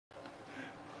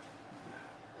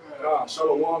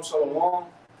Shalom, shalom.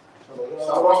 First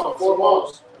and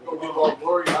foremost, we're going to give all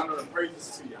glory, honor, and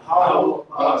praises to Yahweh,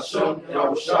 Hashem,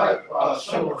 Yahushai,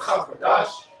 Hashem,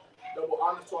 Chakadash. Double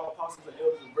honor to our apostles and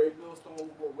elders of Great Millstone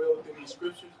who were well within these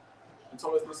scriptures and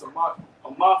told us this a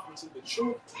moth into the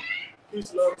truth.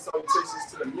 Peace, love, and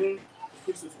salutations to the men who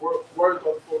preach this word throughout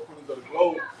the four corners of the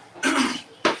globe.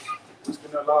 Which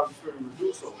can allow the spirit to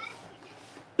do so.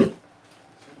 And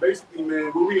basically,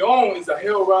 man, what we on is a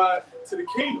hell ride to the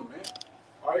kingdom, man.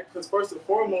 All right, because first and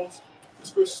foremost, the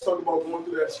scriptures talk about going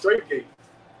through that straight gate.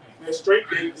 And that straight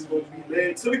gate is going to be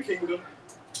led to the kingdom.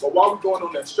 But while we're going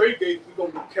on that straight gate, we're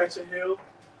going to be catching hell,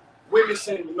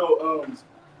 witnessing,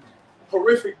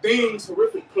 horrific things,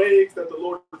 horrific plagues that the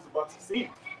Lord is about to see.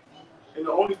 And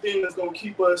the only thing that's going to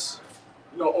keep us,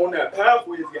 on that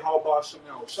pathway is Yahweh Hashem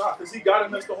Yahushua, because He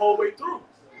guided us the whole way through.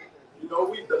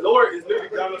 The Lord is literally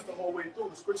guiding us the whole way through.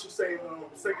 The scriptures say in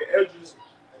 2 Esdras,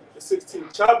 the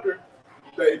 16th chapter,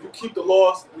 that if you keep the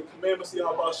laws and the commandments of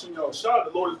Yahweh Hashem Yahushua,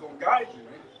 the Lord is going to guide you,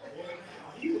 man.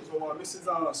 He is the one. This is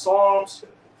Psalms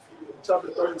chapter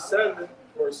 37,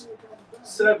 verse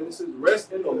 7. It says,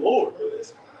 rest in the Lord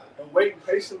and wait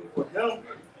patiently for Him.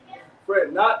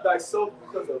 Fret not thyself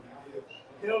because of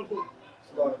Him who.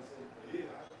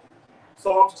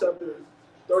 Psalms chapter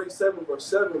 37, verse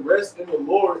 7. Rest in the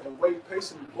Lord and wait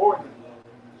patiently for Him.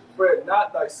 Fret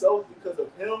not thyself because of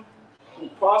him who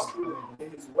prospereth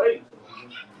in his way,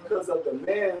 because of the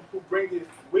man who bringeth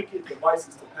wicked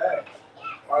devices to pass.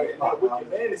 All right, and that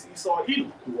wicked man is Esau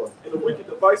Edom. And the wicked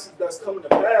devices that's coming to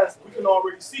pass, we can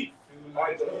already see. All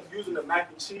right, so he's using the mac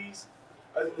and cheese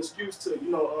as an excuse to,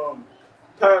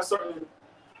 pass certain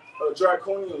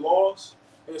draconian laws.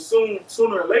 And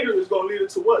sooner or later, it's going to lead it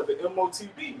to what? The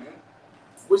MOTB, man.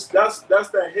 Which that's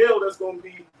that hell that's going to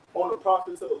be on the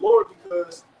prophets of the Lord,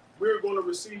 because we're going to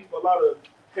receive a lot of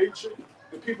hatred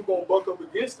and people going to buck up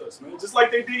against us, man. Just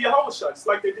like they did Yahushua, just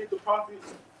like they did the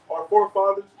prophets, our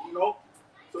forefathers,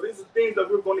 So these are things that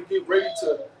we're going to get ready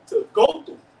to go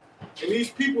through. And these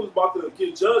people is about to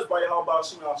get judged by Yahweh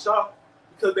Hashem Yahushua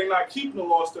because they're not keeping the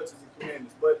law, statutes, and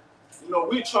commandments. But,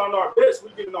 we're trying our best.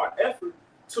 We're giving our effort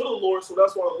to the Lord, so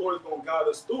that's why the Lord is going to guide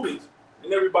us through this.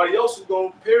 And everybody else is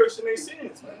going to perish in their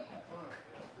sins, man.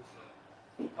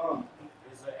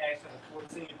 It's Acts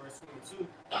 14, verse 22.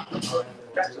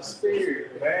 That's the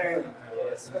spirit, man.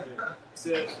 It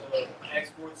says,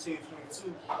 Acts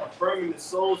 14:22, affirming the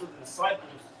souls of the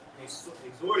disciples,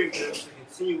 exhorting them to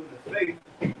continue in the faith,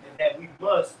 and that we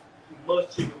must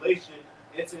tribulation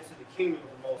enter into the kingdom of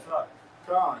the Most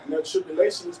High. And that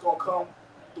tribulation is going to come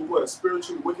through what?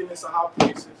 Spiritual wickedness in high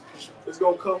places. It's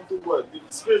going to come through what? The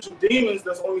spiritual demons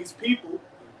that's on these people.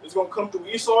 It's going to come through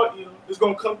Esau Edom. It's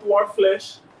going to come through our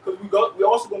flesh, because we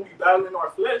also going to be battling our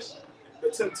flesh, the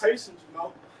temptations,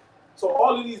 So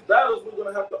all of these battles we're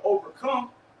going to have to overcome,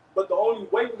 but the only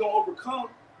way we're going to overcome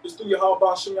is through Yahweh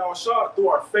Hashem Yahushua, through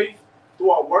our faith,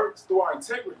 through our works, through our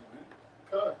integrity, man.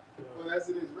 Well, as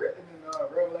it is written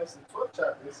in Revelation 12th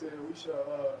chapter, it said we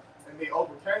shall, and they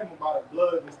overcame him by the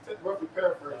blood, it's roughly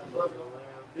paraphrased, by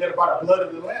the blood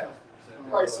of the Lamb.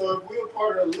 Right, so if we're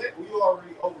part of the elect, we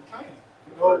already overcame.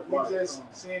 We just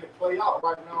seeing it play out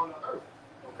right now on the earth.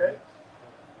 Okay?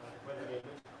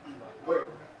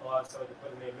 So the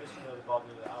brother made mention about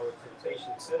our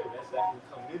temptation center. That's exactly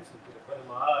what coming into. The brother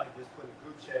Mahal just put in the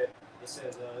group chat. It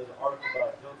says there's an article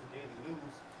about Delta Daily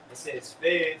News. It says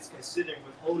feds considering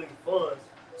withholding funds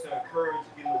to encourage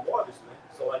getting the waters, man.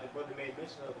 So like the brother made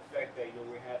mention of the fact that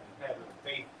we're having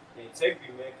faith and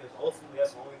integrity, man, because ultimately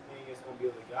that's the only thing that's going to be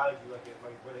able to guide you, like my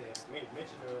brother has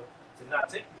mentioned, to not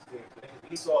take these things. Because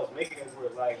Esau is making it where,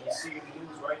 like, you see in the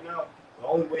news right now, the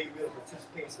only way you really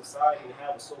participate in society and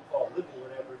have a so-called living,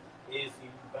 whatever, is you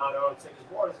bow down and take his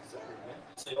waters, etc. Man.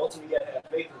 So ultimately, you got to have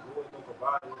faith in the Lord going to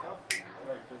provide and help you.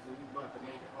 Right, because he's about to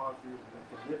make it hard for you to make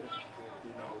a living.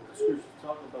 The scriptures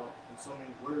talk about in so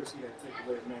many words, he had to take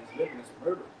away a man's living as a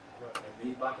murder. Right. And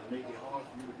he's about to make it hard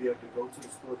for you to be able to go to the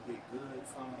store to get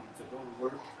goods, to go to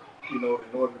work, in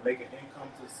order to make an income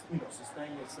to,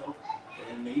 sustain yourself.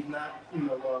 And he's not,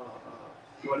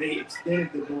 they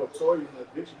extended the moratorium, the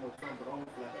eviction moratorium, but only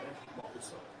for like an extra month or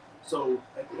so. So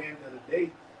at the end of the day,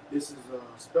 this is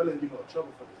spelling,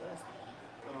 trouble for disaster.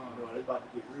 It's about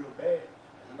to get real bad.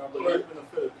 And I believe in the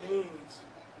Philippines,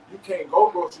 you can't go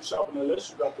grocery shopping unless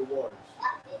you got the waters.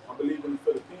 I believe in the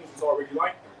Philippines, it's already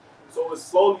like that. So it's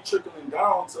slowly trickling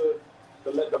down to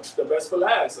the best for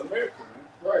last, America, man.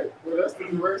 Right. Well, that's the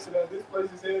direction that this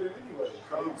place is headed anyway.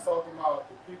 They were talking about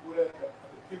the people that's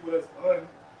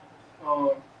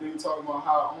they were talking about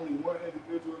how only one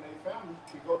individual in their family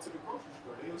can go to the grocery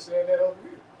store. They were saying that over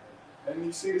here. And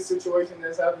you see the situation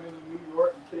that's happening in New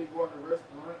York. You can't go in a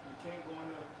restaurant. You can't go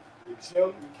in the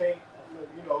gym. You can't,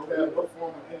 have no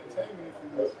form of entertainment.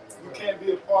 If you can't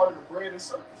be a part of the bread and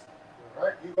circus,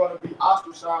 right? You're going to be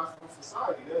ostracized from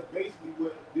society. That's basically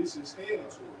what this is heading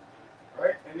towards,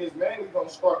 right? And it's mainly going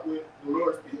to start with the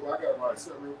Lord's people. I got to write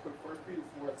something real quick. 1 Peter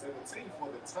 4:17. For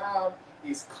the time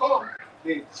is come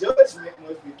that judgment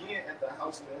must begin at the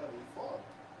house of the Heavenly Father.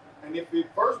 And if it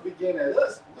first begin at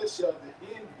us, what shall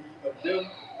the end be of them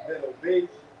that obey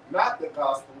not the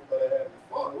gospel of the Heavenly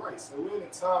Father? Right. So we're in a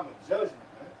time of judgment,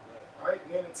 man. Right?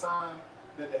 We're in a time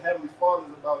that the Heavenly Father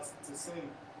is about to send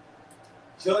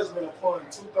judgment upon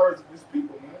 2/3 of his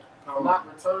people, man. Not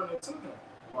returning to him.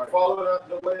 Right. Following up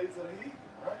the ways of the heathen,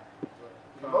 right?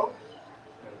 You know?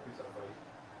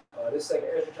 This second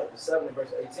Ezra chapter 7 and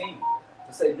verse 18.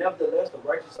 To say, nevertheless, the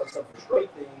righteous have suffered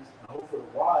straight things, and hope for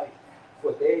the wise.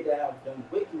 For they that have done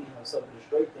wickedly have suffered the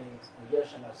straight things, and yet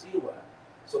shall not see the wise.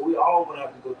 So we all gonna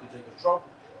have to go through Jacob's trouble.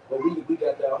 But we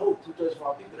got that hope. 2/3 of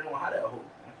our people, they don't have that hope.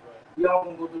 We all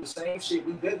gonna go through the same shit.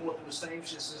 We've been going through the same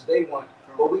shit since day one.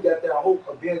 But we got that hope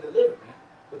of being delivered, man.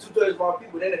 But 2/3 of our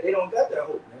people, they don't got that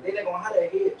hope, man. They not gonna have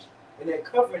that hedge and that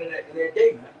covering in that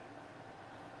day, man.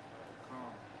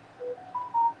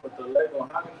 But the elect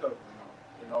gonna have to cover,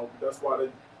 that's why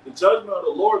the judgment of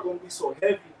the Lord gonna be so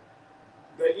heavy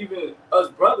that even us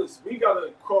brothers, we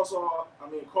gotta cross our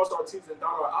T's and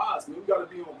dot our I's. I mean, we gotta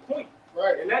be on point.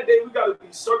 Right. And that day we gotta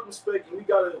be circumspect, and we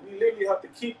literally have to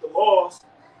keep the laws.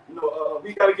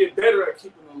 We gotta get better at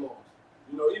keeping the laws.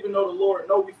 Even though the Lord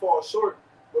know we fall short,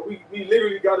 but we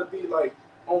literally gotta be like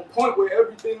on point with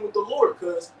everything with the Lord.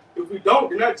 Because if we don't,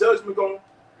 then that judgment gonna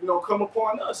come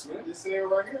upon us, man. Just say it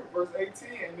right here, verse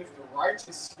 18. And if the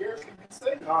righteous scarcely be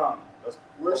saved,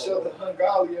 where shall the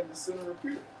ungodly and the sinner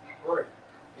appear? Right.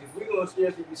 If we're gonna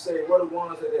scarcely be saved, what are the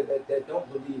ones that don't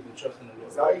believe and trust in the Lord?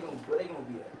 Exactly. Where they gonna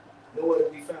be at? Nowhere to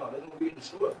be found. They're gonna be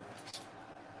destroyed.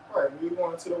 Right. When you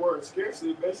go into the word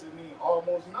scarcely, it basically means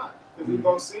almost not. Because it's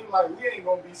gonna seem like we ain't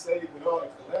gonna be saved with all the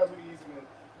calamities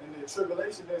and the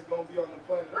tribulation that's gonna be on the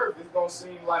planet Earth. It's gonna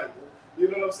seem like, you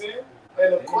know what I'm saying?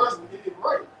 And of course we get it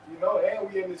right,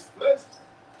 and we in this flesh.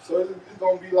 So it's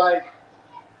gonna be like,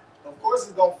 of course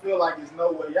it's gonna feel like there's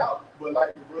no way out. But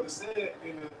like the brother said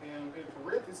in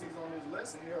parentheses on his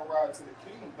lesson, he'll ride to the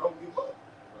kingdom, don't give up.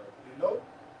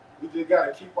 We just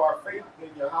gotta keep our faith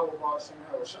in Yahweh Ba'ashem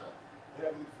Yahushua.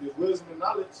 His wisdom and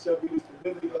knowledge shall be the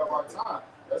stability of our time.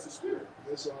 That's the spirit.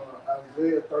 It's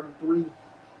Isaiah 33,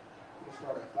 let's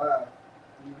start at 5.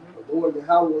 The Lord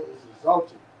Yahweh is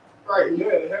exalted. Right,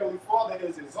 yeah, the Heavenly Father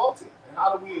is exalted. And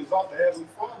how do we exalt the Heavenly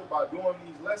Father? By doing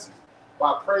these lessons.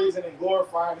 By praising and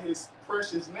glorifying his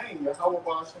precious name, Yahweh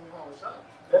Ba'ashem Yahushua.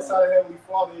 That's how the Heavenly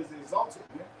Father is exalted,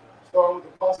 man. Starting with the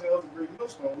Apostle of the Great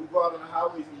Millstone. We go out on the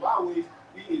highways and byways,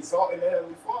 we exalting the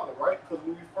Heavenly Father, right? Because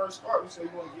when we first start, we say we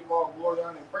want to give all glory,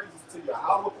 honor, and praises to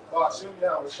Yahweh Ba'ashem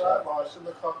Yahushua, Ba'ashem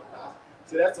Yahushua.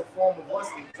 So that's a form of us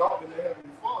exalting the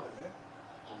Heavenly Father, man.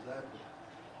 Exactly.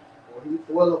 For he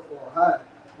dwelleth on high.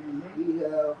 He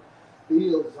have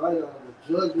filled Zion with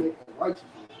judgment and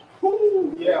righteousness.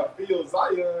 Ooh, yeah, filled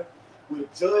Zion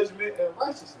with judgment and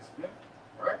righteousness, man.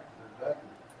 Right? Exactly.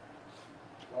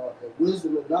 And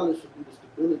wisdom and knowledge should be the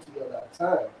stability of our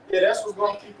time. Yeah, that's what's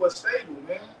going to keep us stable,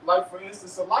 man. Like, for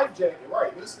instance, a life jacket,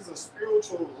 right? This is a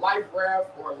spiritual life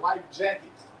raft or a life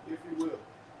jacket, if you will,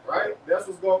 right? That's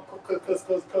what's going to, because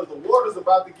the water's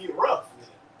about to get rough,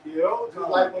 just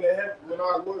like when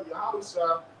our Lord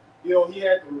Yahushua, he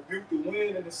had to rebuke the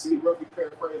wind and the sea, roughly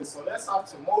paraphrased. So that's how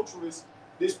tumultuous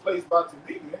this place about to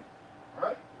be, man.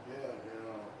 Right? Yeah,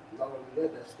 and not only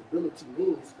that stability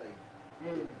means faith.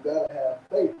 You gotta have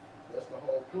faith. That's the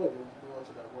whole point when you go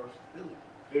into that word stability.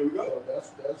 There we go.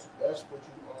 So that's what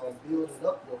you building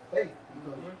up your faith.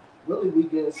 Because really we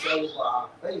get saved by our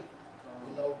faith.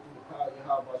 Through the power of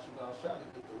Yahweh Shah to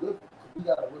get delivered. Because we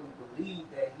gotta really believe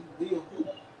that he will do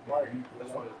it. Right.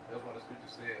 That's what the scripture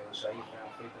said. Shall he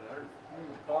found faith in the earth?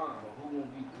 Who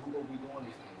gonna be doing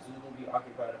these things? Who's gonna be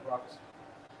occupied in prophecy?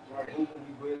 Right. Who gonna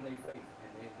be building their faith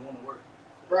and doing the work?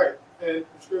 Right. And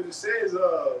the scripture says,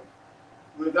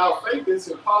 without faith, it's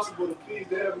impossible to please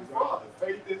the Heavenly Father.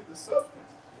 Faith is the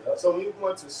substance. Yep. So when you go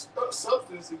into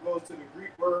substance, it goes to the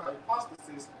Greek word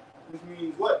hypostasis, which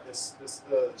means what?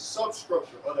 The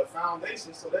substructure or the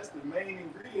foundation. So that's the main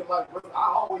ingredient. Like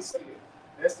I always say it.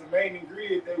 That's the main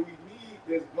ingredient that we need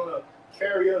that's gonna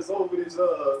carry us over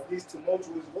these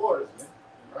tumultuous waters, man.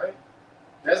 Right?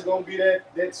 That's gonna be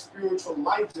that spiritual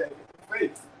life jacket,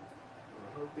 faith,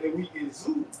 that we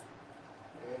exude.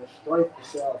 And strength for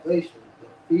salvation. The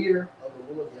fear of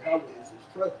the Lord Yahweh is his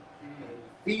strength.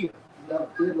 Fear. You gotta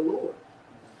fear the Lord.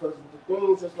 Because the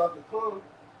things that's about to come,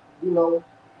 you know,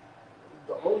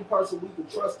 the only person we can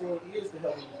trust in is the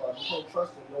Heavenly Father. You can't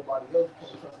trust in nobody else. You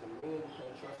can't trust in men. You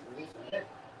can't trust in this and that.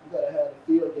 You gotta have the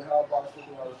fear of Yahweh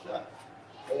sitting on the shot.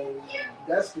 And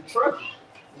that's the treasure.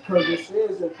 Because it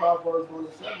says in Proverbs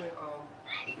 1:7,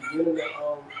 the beginning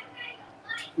of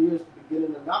fear is the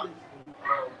beginning of knowledge,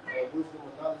 and wisdom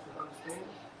and knowledge and understanding,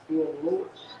 fear of the Lord.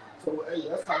 So hey,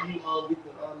 that's how you get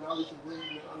the knowledge and wisdom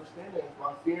and understanding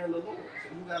by fearing the Lord. So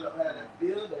you gotta have that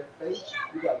fear, that faith.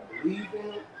 You gotta believe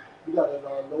in Him. You gotta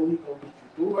know He's gonna get you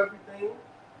through everything.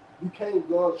 You can't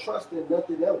go and trust in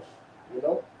nothing else. You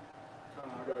know.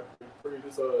 I gotta read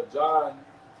this.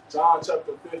 John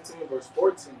chapter 15, verse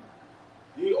 14.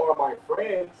 Ye are my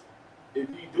friends if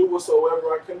ye do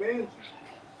whatsoever I command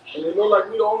you. And it look like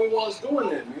we the only ones doing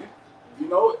that, man. You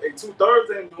know,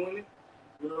 2/3 ain't doing it.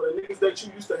 You know, the niggas that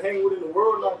you used to hang with in the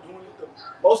world not doing it.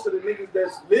 Most of the niggas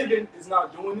that's living is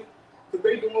not doing it because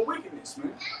they doing wickedness,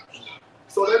 man.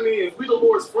 So that means if we the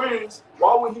Lord's friends,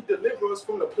 why would He deliver us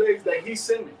from the plagues that He's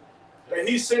sending? That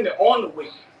He's sending on the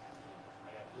wicked.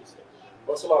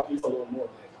 What's a lot of people a little more,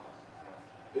 man?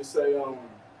 They say,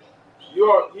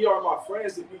 ye are my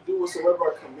friends if you do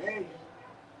whatsoever I command you.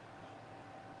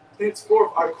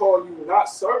 Henceforth I call you not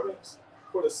servants,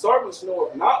 for the servants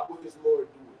knoweth not what his Lord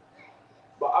doeth.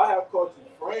 But I have called you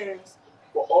friends,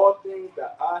 for all things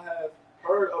that I have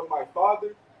heard of my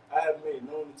Father, I have made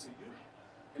known unto you.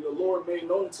 And the Lord made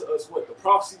known to us what? The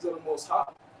prophecies of the Most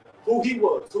High. Who He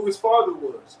was, who His Father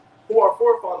was, who our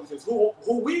forefathers is, who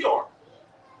we are.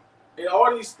 And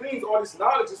all these things, all this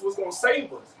knowledge is what's going to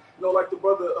save us. You know, like the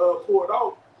brother poured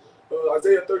out,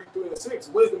 Isaiah 33:6,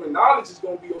 wisdom and knowledge is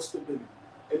going to be your stability.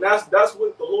 And that's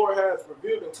what the Lord has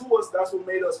revealed unto us. That's what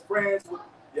made us friends with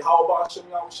Yahweh Shem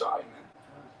Yahushai, man.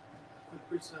 Quick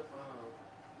precept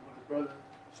with the brother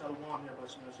Shalom here about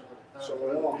Shalom.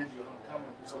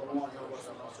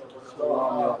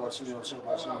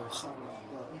 Shalom.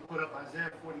 He put up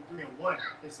Isaiah 43:1.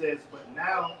 It says, but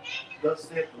now, thus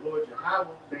saith the Lord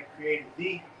Yahweh, that created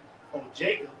thee, O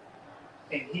Jacob,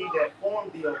 and he that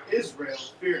formed thee, O Israel,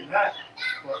 fear not,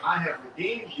 for I have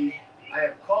redeemed thee. I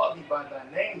have called thee by thy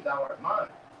name, thou art mine.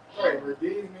 Right,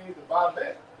 redeem means to buy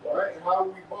back. Right? And how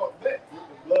we bought back? With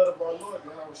the blood of our Lord,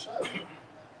 Yahweh.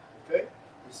 Okay?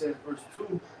 It says, verse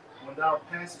 2, when thou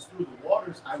passest through the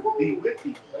waters, I will be with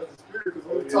thee. That's the spirit, because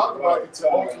when we talk about the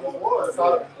tumultuous waters, how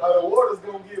the water's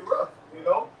going to get rough, you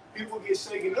know? People get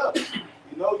shaken up.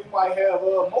 You know, you might have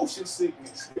motion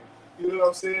sickness. You know what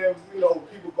I'm saying? You know,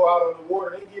 people go out on the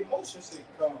water, they get motion sick.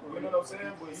 You know what I'm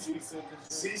saying? But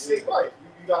seasick, right.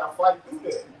 You got to fight through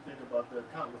that. You think about the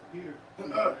account with Peter,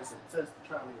 it's a test to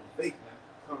try with faith, man.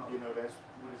 You know, that's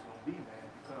what it's going to be, man,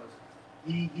 because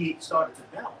he started to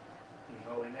doubt. You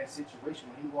know, in that situation,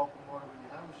 when he walked on water with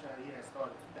Yahushua, he had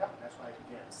started to doubt. That's why he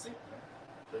began to sink, man.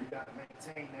 So you got to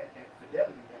maintain that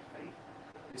fidelity, that faith.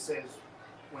 It says,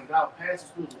 when thou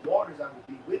passest through the waters, I will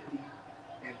be with thee,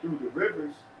 and through the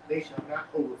rivers, they shall not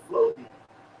overflow thee.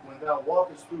 When thou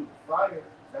walkest through the fire,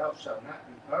 thou shalt not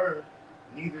be burned,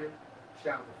 neither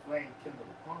shall the flame kindle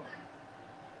upon thee.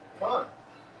 Fun.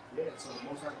 Yeah, so the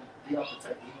Most High will be our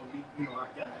protector. He's going to be, you know, our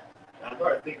God. I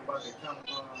got to think about the account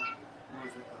of,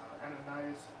 was it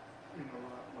Ananias, you know,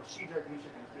 or Shadrach,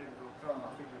 Meshach, and Abednego,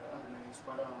 I figure the other names,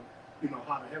 but, you know,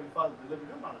 how the Heavenly Father delivered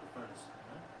them out of the furnace.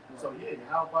 Right? So, yeah,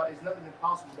 how about, it's nothing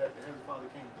impossible that the Heavenly Father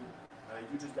can't do.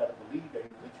 You just got to believe that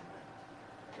He's with you, man.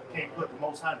 You can't put the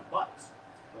Most High in the box.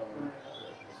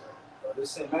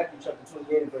 This is Matthew chapter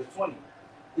 28 and verse 20.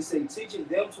 He said, teaching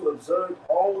them to observe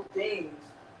all things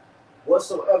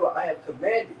whatsoever I have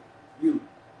commanded you.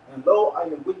 And lo, I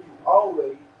am with you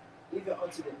always, even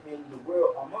unto the end of the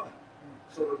world. Amen.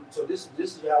 So this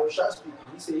is Yahweh Shah speaking.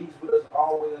 He said He's with us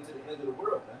all the way unto the end of the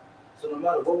world, man. So no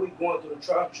matter what we're going through, the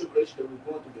trial and tribulation that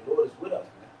we're going through, the Lord is with us,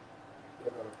 man. I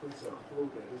got a precept to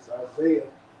prove that. It's Isaiah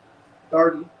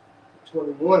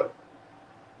 30:21.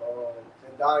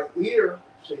 And thy ear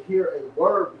shall hear a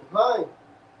word behind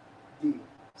thee,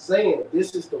 saying,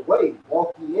 this is the way,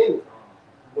 walk ye in it.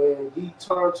 When ye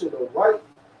turn to the right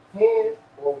hand,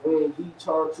 or when ye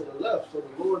turn to the left. So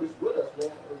the Lord is with us, man.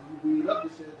 When you read up,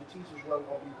 it says the teachers weren't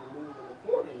going to be removed in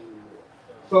the corner anymore.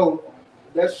 So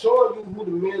that's showing you who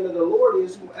the man of the Lord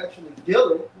is, who actually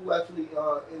dealing, who actually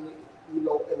in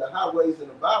the highways and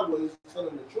the byways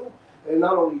telling the truth. And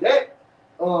not only that,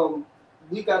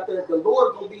 we got that the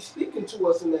Lord gonna be speaking to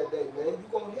us in that day, man.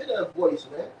 You're gonna hear that voice,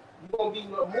 man. You're gonna be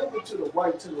moving to the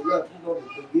right, to the left, you know,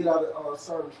 to get out of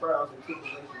certain trials and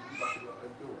tribulations you about to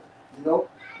endure. You know,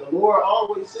 the Lord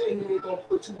always said He ain't gonna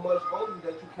put too much on you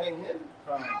that you can't handle.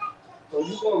 So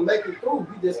you're gonna make it through.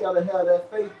 You just gotta have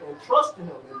that faith and trust in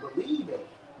Him and believe in Him.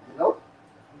 You know.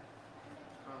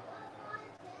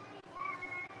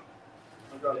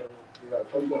 got it. You gotta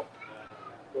come up.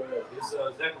 Go ahead. It's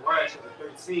Zechariah chapter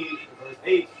 13, verse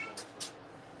 8.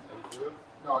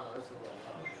 No, it's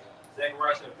a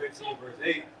Zechariah chapter 13, verse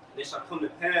 8. It shall come to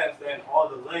pass that in all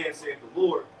the land, saith the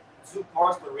Lord, 2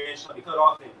 parts therein shall be cut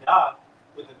off and die,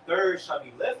 but the third shall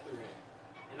be left therein.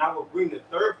 And I will bring the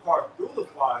third part through the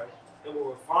fire, and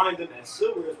will refine them as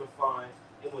silver is refined,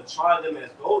 and will try them as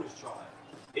gold is tried.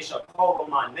 They shall call on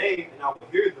my name, and I will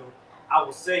hear them. I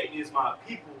will say, it is my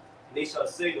people, and they shall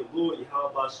say, the Lord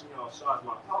Yahweh Shah is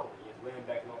my power. And he's laying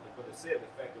back on the brother said, the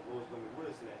fact that the Lord's going to be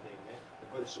with us in that day, man. The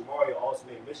brother Shamaria also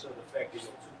made mention of the fact that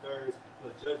 2/3 of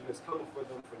the judgment is coming for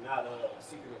them for not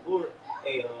seeking the Lord.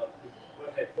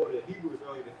 What had quoted Hebrews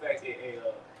earlier, the fact that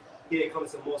he that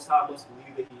comes to the Most High must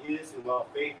believe that he is, and while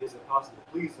faith is impossible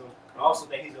to please him, and also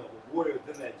that he's a rewarder of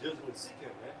them that judgment seek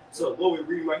him, man. So what we're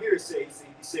reading right here say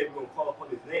he said we're gonna call upon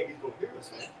his name, he's gonna hear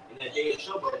us, man. In that day of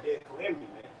trouble, that day of calamity,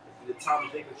 man. The time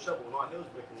of Jacob's trouble, when all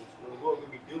hell's breaking loose, when the Lord will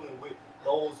be dealing with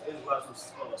those Israelites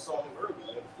who saw him early,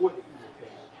 man, before the evil came.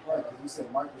 right, because he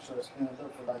said Michael shall stand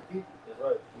up for thy people. That's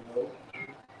right. You know,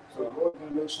 so the Lord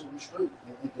can make sure we straight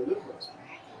and deliver us.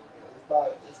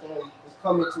 It's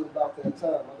coming to about that time.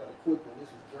 I got a quick one. This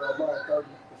is Jeremiah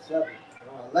 30:7.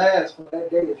 Alas, for that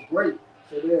day is great,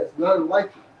 so there is none like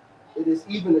it. It is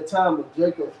even the time of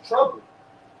Jacob's trouble,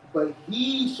 but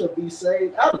he shall be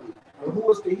saved out of it. And who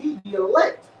is the he? The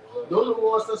elect. Those are the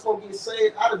ones that's going to get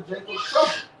saved out of Jacob's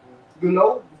trouble. You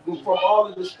know, from all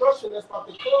the destruction that's about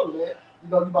to come, man. You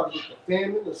know, you about to get the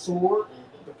famine, the sword,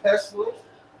 the pestilence,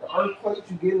 the earthquakes.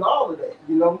 You getting all of that.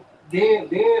 You know, then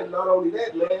not only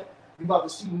that, man. You about to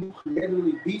see new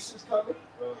creatively beasts coming.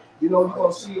 You know, you're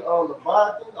gonna see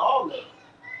Leviathan, all that.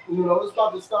 You know, it's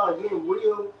about to start getting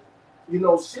real, you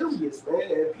know, serious,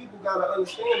 man. And people gotta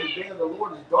understand the day of the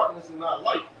Lord is darkness and not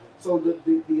light. So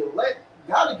the elect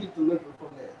gotta get delivered from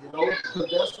that, you know,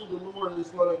 because that's who the Lord is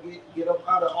gonna get up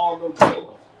out of all them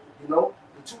demons. You know,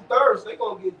 the 2/3 they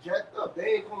gonna get jacked up.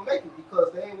 They ain't gonna make it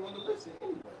because they ain't gonna listen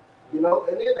anyway. You know,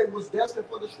 and then they was destined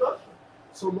for destruction.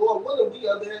 So Lord willing, we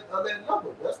are that number.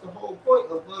 That's the whole point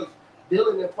of us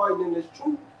dealing and fighting in this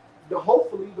truth.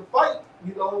 Hopefully the fight,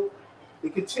 you know, to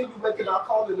continue making our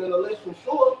calling and election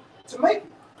sure to make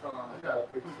it. I got a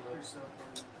quick precept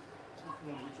for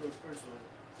you.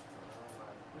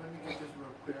 Let me get this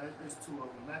real quick. There's 2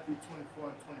 of them. Matthew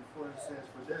 24 and 24, it says,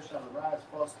 for there shall arise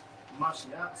false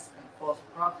Mashiachs and false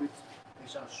prophets, and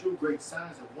shall shew great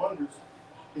signs and wonders.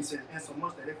 He says,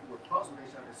 insomuch that if it were possible,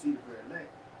 they shall deceive the very elect.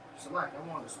 So like, I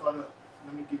wanted to start up,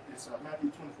 let me get this,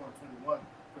 Matthew 24 and 21.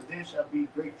 For then shall be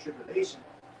great tribulation,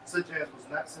 such as was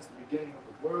not since the beginning of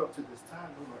the world to this time,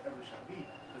 nor ever shall be.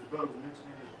 As the brother was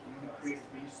mentioning, when we create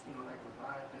beasts, you know, like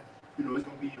Leviathan, you know, it's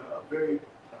going to be a very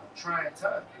trying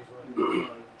time. You know,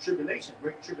 tribulation,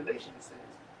 great tribulation, it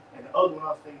says. And the other one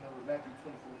I was thinking of was Matthew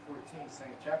 24:14,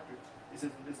 same chapter. It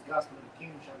says, and this gospel of the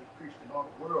kingdom shall be preached in all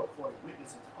the world for a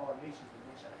witness unto all nations, and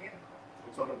they shall hear.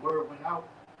 So the word went out.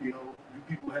 You know, you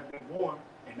people have been warned,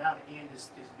 and now the end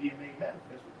is being made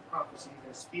manifest with the prophecy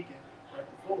that's speaking right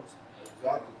before us.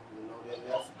 Exactly. You know,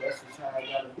 that's just how it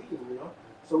gotta be, you know.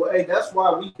 So hey, that's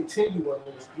why we continue on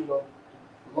this, you know,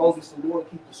 as long as the Lord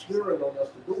keep the spirit on us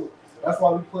to do it. That's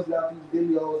why we putting out these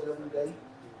videos every day,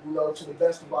 you know, to the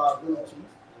best of our ability.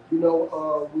 You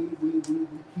know, we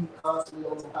keep constantly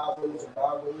on the highways and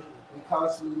byways. We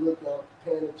constantly look at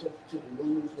paying attention to the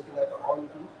news, looking at the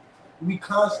articles. We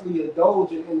constantly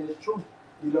indulging in this truth,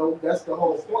 you know. That's the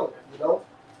whole point, you know,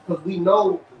 because we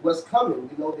know what's coming.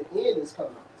 You know, the end is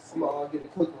coming. I'm gonna get a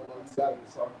quick one on you guys.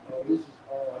 So, this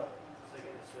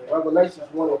is Revelation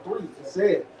 1 and 3. It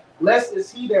said, "Blessed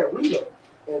is he that readeth,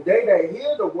 and they that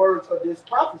hear the words of this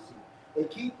prophecy, and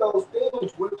keep those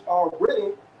things which are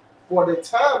written, for the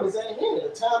time is at hand." The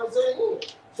time is at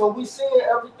hand. So we seeing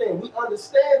everything. We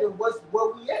understanding where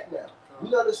we at now.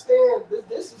 We understand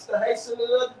this is the hastening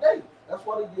of the day. That's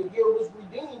why the year was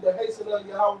redeemed, the hastening of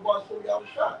Yahweh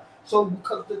Shah. So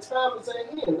because the time is at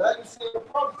hand, now you see the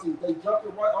prophecies, they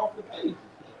jumping right off the page,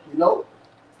 you know.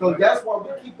 So that's why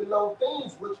we're keeping those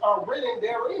things which are written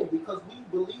therein, because we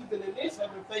believe in this,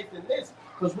 having faith in this,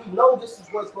 because we know this is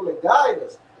what's going to guide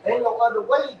us. Ain't no other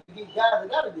way to get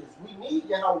guided out of this. We need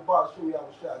Yahweh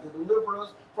Shah to deliver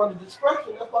us from the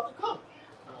destruction that's about to come.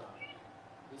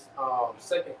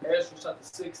 Second Ezra chapter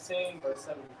 16, verse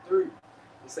 73.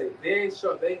 It say, then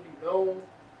shall they be known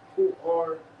who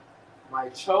are my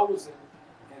chosen,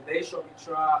 and they shall be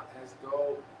tried as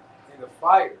gold in the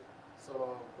fire. So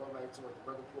go back to what the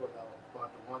brother poured out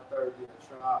about the 1/3 being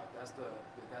tried. That's the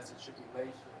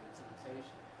tribulation and the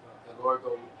temptation. The Lord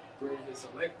go bring his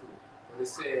elect through. But it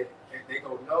said, and they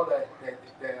go know that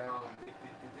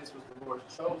this was the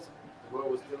Lord's chosen.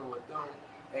 Lord was dealing with them,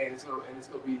 and it's gonna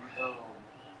be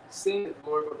sin that the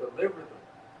Lord will deliver them.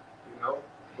 You know.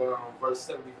 But verse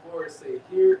 74 it say,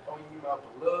 "Hear, O ye my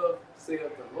beloved,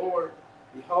 saith the Lord,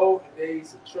 behold, the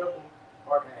days of trouble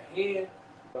are at hand,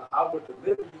 but I will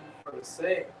deliver you from the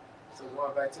same." So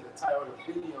going back to the title of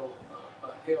the video,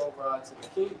 a hell ride to the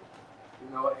king. You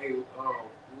know,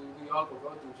 we all can go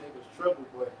through Jacob's trouble,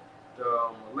 but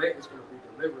the elect is going to be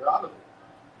delivered out of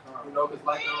it. You know, because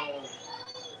like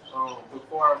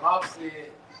before our mouth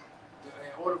said,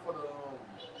 in order for the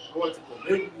Lord to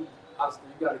deliver you, obviously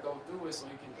you got to go through it so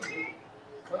he can deliver you.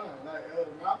 Like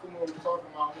Malcolm was talking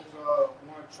about his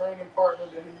one training partner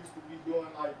that he used to be doing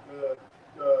like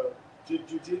the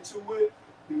jiu-jitsu with.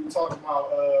 He was talking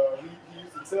about he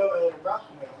used to tell Elder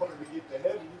Malcolm that in order to get to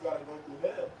heaven, you got to go through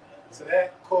hell. So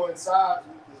that coincides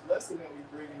with this lesson that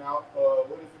we're bringing out.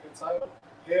 What is it entitled?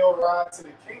 Hell Ride to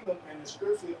the Kingdom. And the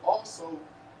scripture also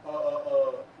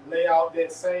lay out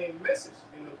that same message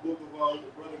in the book of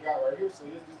the brother got right here. So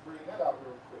let's just bring that out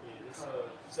real quick. Yeah, this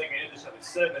 2 Ezra chapter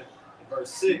 7,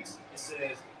 verse 6, it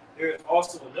says, "There is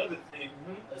also another thing,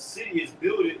 a city is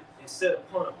builded and set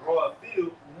upon a broad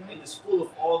field, and is full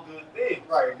of all good things."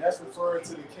 Right, and that's referring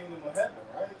to the kingdom of heaven,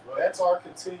 right? That's our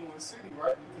continuing city,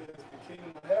 right? Because the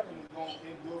kingdom of heaven is going to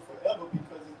endure forever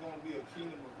because it's going to be a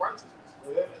kingdom of righteousness.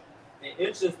 The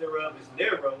entrance thereof is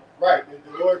narrow. Right, and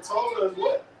the Lord told us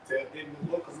what? In the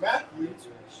book of Matthew,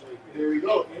 there we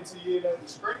go, enter ye in at the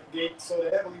straight gate. So the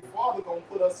Heavenly Father going to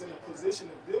put us in a position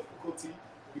of difficulty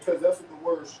because that's what the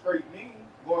word straight means.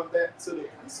 Going back to the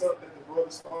precept that the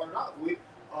brother started out with,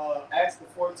 Acts the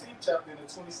 14th chapter in the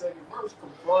 22nd verse,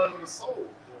 confirming the soul.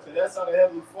 So that's how the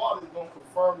Heavenly Father is going to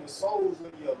confirm the souls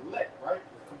of the elect, right?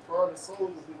 Confirm the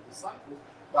souls of his disciples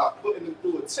by putting them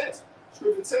through a test.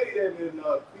 Scripture tell you that in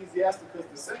Ecclesiasticus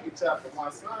the 2nd chapter, "My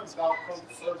son, thou come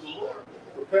to serve the Lord.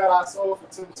 Prepare thy soul for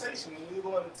temptation." When you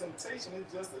go into temptation,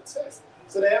 it's just a test.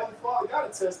 So the Heavenly Father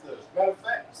got to test us. Matter of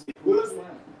fact, the Lord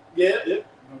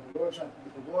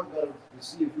got to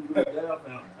see if you really down for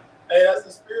him. Hey, that's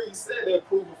the spirit he said that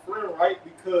prove a friend, right?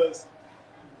 Because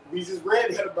we just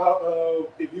read that about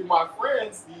if you my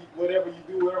friends, whatever you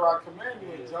do, whatever I command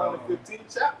you in John the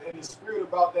 15th chapter. And the spirit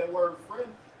about that word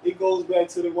friend, it goes back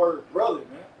to the word brother,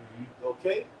 man.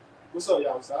 Okay? What's up,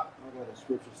 y'all? What's up? I got a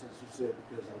scripture since you said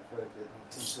because of the fact that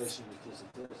temptation is just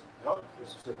a test. This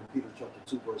is 2 Peter chapter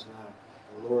 2, verse 9.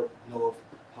 The Lord knoweth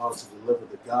how to deliver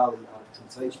the godly out of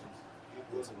temptations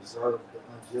and to reserve the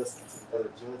unjust until the day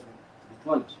of judgment to be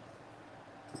punished.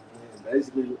 And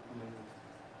basically, I mean,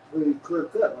 really clear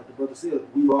cut, like the brother said,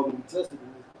 we all going to be tested.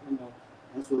 And,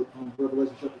 that's what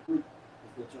Revelation chapter 3,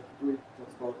 chapter 3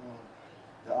 talks about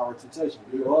the hour of temptation.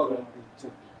 We all going to be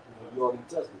tempted. We all going to be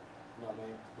tested. You know what I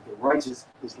mean? But the righteous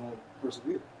is going to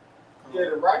persevere. Yeah,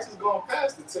 the righteous going to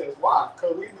pass the test. Why?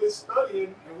 Because we've been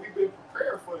studying and we've been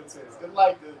prepared for the test. It's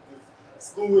like the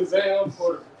school exams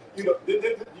for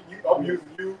I'm using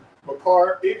you,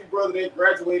 McCart, any brother that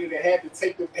graduated and had to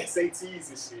take them SATs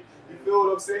and shit. You feel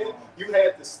what I'm saying? You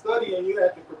had to study and you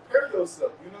had to prepare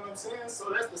yourself. You know what I'm saying? So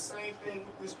that's the same thing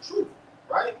with this truth,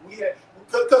 right? We had,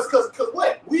 because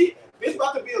what? It's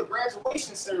about to be a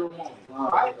graduation ceremony,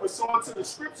 right? Pursuant to the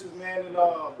scriptures, man. And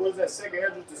what is that? 2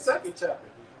 Ezra, the 2nd chapter.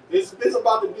 It's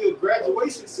about to be a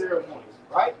graduation ceremony,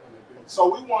 right? So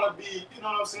we want to be, you know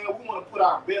what I'm saying? We want to put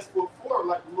our best foot forward,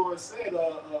 like the Lord said.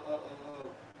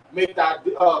 Make that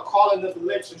calling of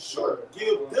election sure.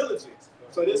 Give diligence.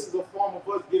 So this is a form of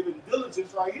us giving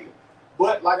diligence right here.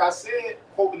 But like I said,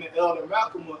 quoting the Elder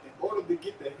Malcolm, in order to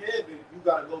get to heaven, you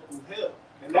got to go through hell.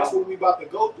 And that's what we about to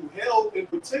go through. Hell in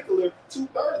particular,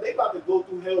 2/3, they about to go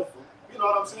through hell for, you know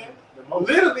what I'm saying?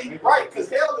 Literally, right, because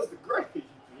hell is the grave.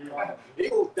 They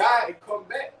will die and come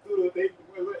back through the,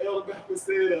 Elder Malcolm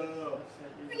said,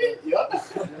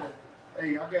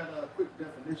 Hey, I got a quick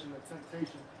definition of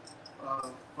temptation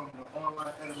from the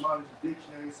online etymology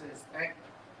dictionary.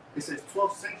 It says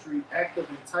 12th century act of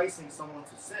enticing someone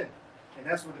to sin. And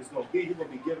that's what it's going to be. You're going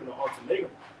to be given an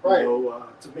ultimatum, right,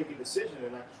 to make a decision.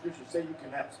 And like the scripture say, you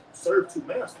can serve two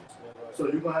masters. So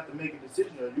you're going to have to make a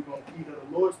decision. Are you going to eat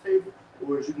at the Lord's table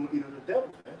or is you going to eat at the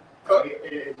devil's, man?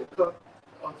 And the cup,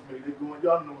 ultimately, they're going,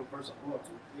 y'all know what verse I'm going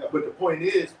to. Yeah. But the point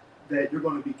is that you're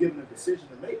going to be given a decision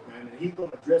to make, man. And he's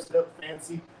going to dress it up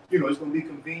fancy. You know, it's going to be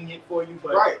convenient for you,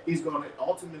 but he's going to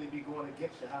ultimately be going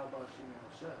against you. How about you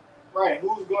now, Shaq? Right,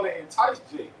 who's going to entice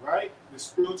Jake, right? The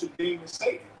spiritual demon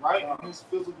Satan, right? And his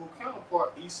physical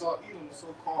counterpart, Esau, Edom, the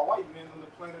so-called white man on the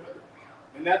planet Earth.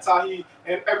 And that's how he,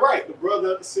 and right, the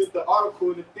brother sent the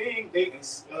article, the thing, they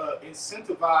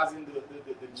incentivizing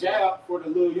the jab for the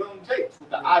little young Jakes with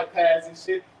the iPads and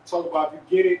shit. Talk about if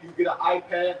you get it, you get an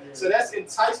iPad. So that's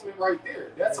enticement right there.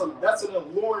 That's an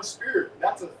alluring spirit.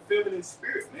 That's a feminine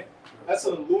spirit, man. That's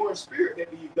an alluring spirit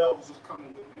that these devils is coming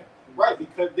with, man. Right?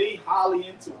 Because they highly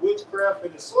into witchcraft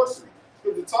and the sorcery.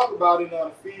 Because to talk about in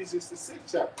Ephesians the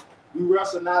 6th chapter, we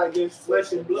wrestle not against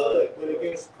flesh and blood, but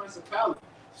against principality,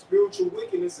 spiritual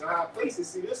wickedness in high places.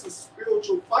 See, this is a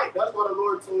spiritual fight. That's why the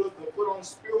Lord told us to put on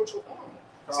spiritual armor.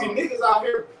 See, niggas out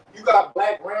here, you got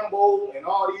Black Rambo and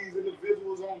all these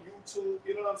individuals on YouTube,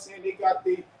 you know what I'm saying? They got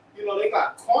they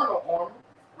got carnal armor,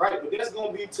 right? But that's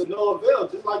gonna be to no avail,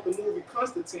 just like the movie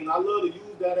Constantine. I love to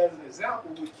use that as an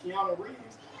example with Keanu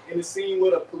Reeves in the scene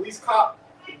where a police cop,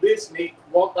 the bitch snake,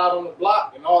 walked out on the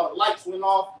block and all the lights went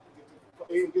off.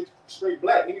 It get straight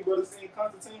black. Anybody seen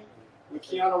Constantine with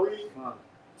Keanu Reeves?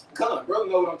 Come on, brother,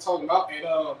 know what I'm talking about.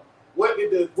 And what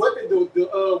did the woman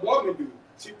do?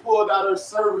 She pulled out her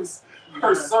service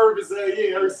sidearm.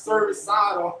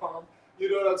 You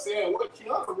know what I'm saying? What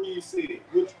Keanu Reeves said,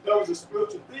 which that was a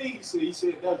spiritual thing. He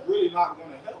said that's really not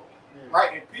going to help,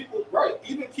 right? And people, right?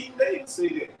 Even King David said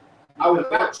that. I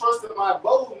would not trust in my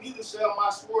bow, neither shall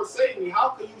my sword save me. How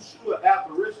can you shoot an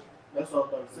apparition? That's what I was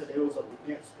about to say. They was up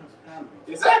against principalities.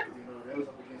 Exactly. You know, they was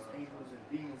up against angels and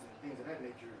demons and things of that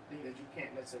nature, things that you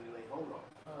can't necessarily lay hold on.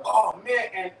 Oh man,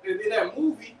 and in that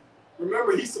movie,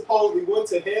 remember he supposedly went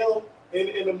to hell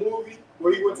in the movie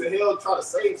where he went to hell to try to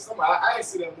save somebody. I ain't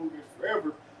seen that movie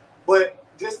forever, but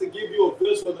just to give you a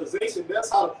visualization, that's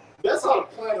how the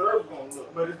planet Earth gonna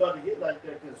look. But it's about to get like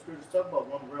that because scriptures talk about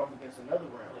one realm against another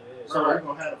realm. So we're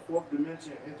gonna have a fourth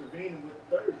dimension intervening with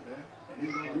the third, man. And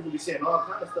you're gonna be saying all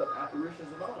kind of stuff,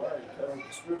 apparitions and all that. The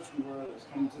spiritual world is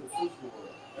coming to the physical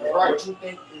world. Right. What you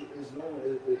think is known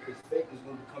is fake is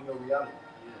going to become your reality.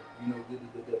 You know, the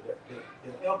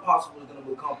impossible is going to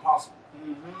become possible,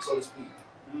 so to speak.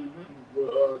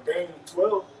 Well, Daniel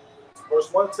 12,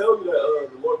 verse 1 tells you that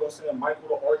the Lord gonna send Michael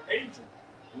the archangel,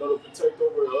 you know, to protect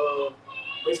over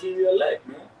basically the elect,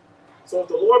 man. So if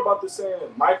the Lord about to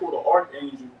send Michael the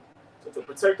archangel to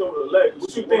protect over the elect,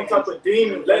 what you think type of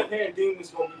demon, left-hand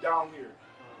demons gonna be down here?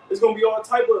 It's gonna be all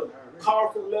type of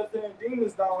powerful left-hand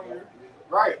demons down here,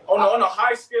 Right. On a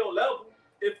high scale level.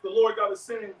 If the Lord got to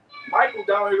send Michael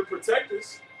down here to protect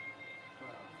us.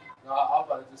 No, I was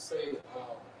about to just say,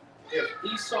 if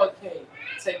Esau can't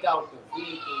take out the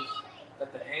vehicles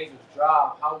that the angels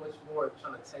drive, how much more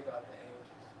trying to take out the angels?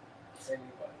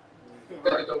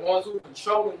 Anybody? The ones who are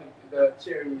controlling the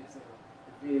chariots and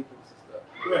the vehicles and stuff.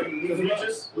 Right,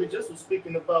 because we just was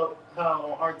speaking about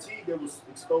how on RT they was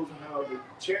exposing how the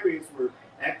chariots were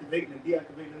activating and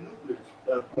deactivating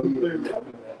the nuclear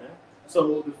weapon, man.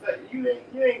 So the fact you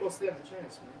ain't gonna stand a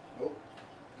chance, man. Nope.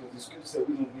 Because the scripture said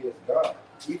we're going to be as God.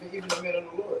 Even the men of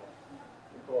the Lord.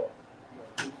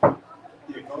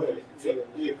 Yeah, go ahead.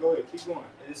 Yeah, go ahead. Keep going.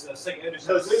 It's a second Because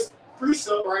intersection. this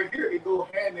precept right here, it goes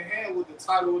hand in hand with the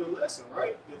title of the lesson,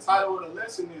 right? The title of the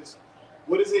lesson is,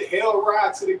 what is it? Hell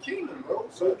ride to the kingdom, bro.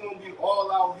 So it's gonna be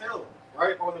all out hell,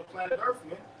 right, on the planet Earth,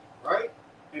 man, right?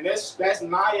 And that's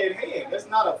nigh at hand. That's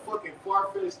not a fucking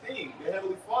far-fetched thing. The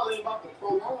Heavenly Father ain't about to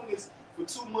prolong this for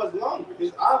too much longer.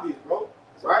 It's obvious, bro.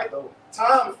 Right?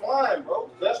 Time flying, bro.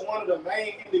 That's one of the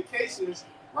main indications,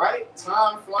 right?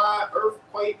 Time flying,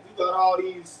 earthquake. You got all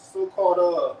these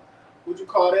so-called what you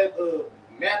call that?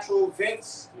 Natural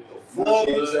events,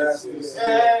 floods. He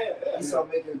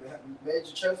started making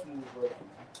major chess moves, bro.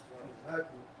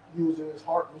 Using his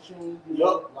heart machine, a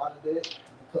lot of that.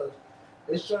 Because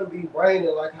it shouldn't be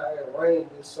raining like how it rained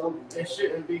this summer. It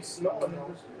shouldn't be snowing.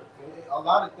 A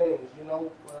lot of things,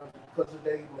 because of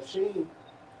their machine.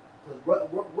 Because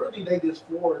really, they just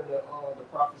forward the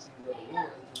prophecies of the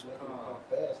Lord and just making them come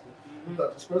faster.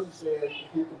 Because the scripture says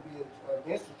who could be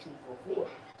against the truth or for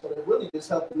it. So they're really just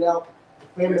helping out the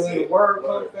family and the word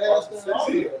come faster. And all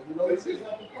that, it's just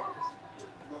helping prophecy.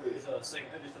 It's second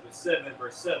Ezra 7,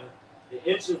 verse 7. The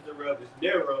entrance thereof is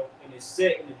narrow and is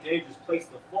set in a dangerous place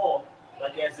to fall,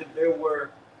 like as if there were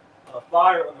a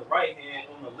fire on the right hand,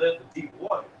 on the left of deep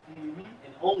water, and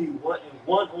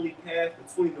one only path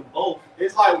between them both.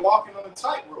 It's like walking on a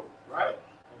tightrope, right?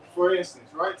 For instance,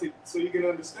 right? So you can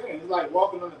understand, it's like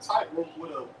walking on a tightrope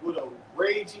with a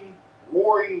raging,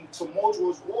 roaring,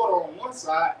 tumultuous water on one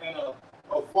side and a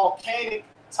volcanic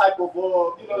type of fire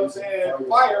on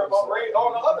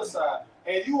the other side,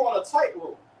 and you on a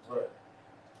tightrope. Right.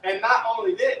 And not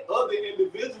only that, other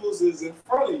individuals is in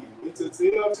front of you. You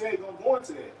know what I'm saying? It's gonna go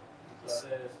into that. It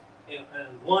says, and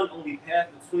one only path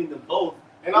between them both,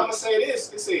 And I'm gonna say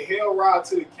this: it's a hell ride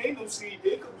to the kingdom. See,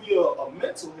 it could be a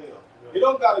mental hell. It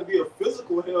don't got to be a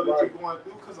physical hell that you're going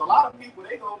through, because a lot of people,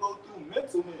 they gonna go through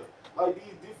mental hell. Like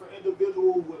these different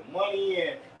individuals with money,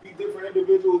 and these different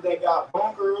individuals that got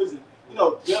bunkers, and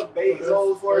Jeff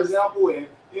Bezos, for example, and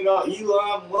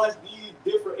Elon Musk. These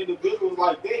different individuals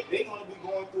like that, they gonna be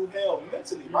going through hell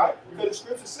mentally, right? Because the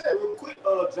scripture said real quick,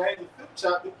 James the 5th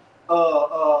chapter,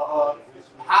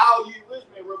 how you rich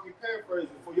men, roughly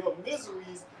paraphrasing, for your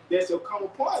miseries that shall come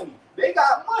upon you. They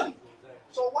got money,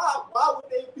 so why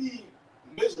would they be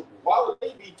miserable? Why would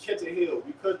they be catching hell?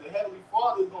 Because the Heavenly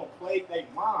Father is gonna plague their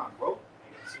mind, bro.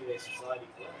 See their society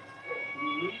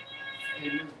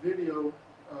In this video,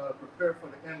 Prepare for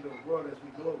the End of the World as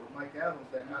We Go, with Mike Adams,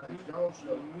 that Alex Jones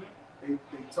show, they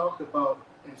talked about,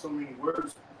 in so many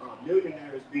words,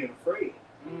 millionaires being afraid.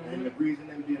 And the reason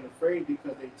they being afraid,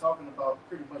 because they talking about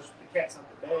pretty much the cat's out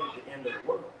the bag at the end of the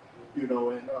world.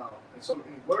 And so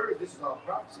in words, this is all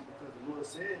prophecy, because the Lord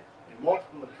said in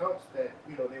multiple accounts that,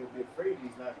 they will be afraid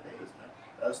these last days.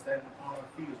 Us standing upon our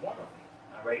feet is one of them,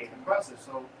 all right, in the process.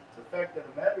 So the fact of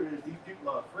the matter is, these people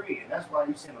are afraid, and that's why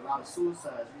you're seeing a lot of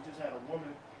suicides. We just had a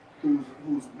woman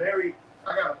who's married.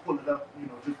 I gotta pull it up,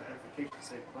 just for edification's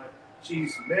sake, but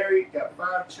she's married, got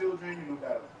 5 children,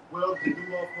 got a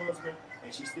well-to-do husband,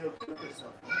 and she still killed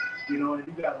herself. And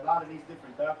you got a lot of these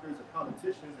different doctors and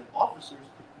politicians and officers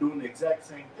doing the exact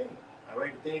same thing. All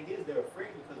right, the thing is, they're afraid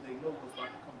because they know what's about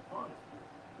to come upon them.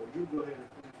 So you go ahead and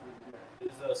finish what you got.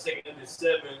 It's 2 Timothy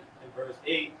 7 and verse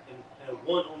 8, and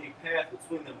one only path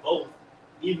between them both,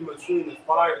 even between the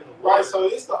fire and the water. Right, so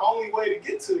it's the only way to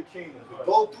get to the kingdom, to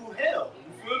go through hell.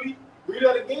 You feel me? Read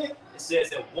that again. It says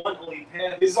that one only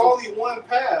path. There's only one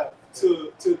path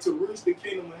to reach the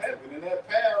kingdom of heaven, and that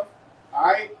path, all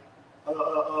right. I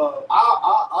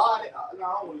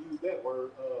don't want to use that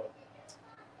word.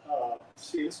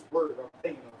 It's a word I'm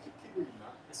thinking of. Keep reading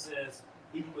now. It says,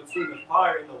 even between the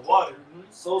fire and the water,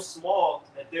 so small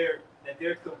that there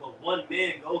could but one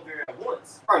man go there at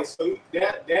once. Right. So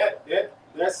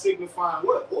that's signifying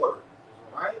what? Order.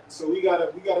 Right. So we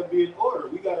gotta be in order.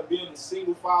 We gotta be in a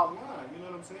single file line. You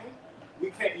know what I'm saying?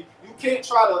 You can't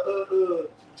try to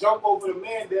jump over the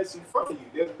man that's in front of you,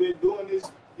 that's been doing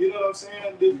this. You know what I'm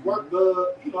saying? This work,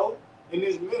 in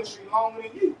this ministry longer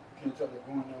than you. Can't try to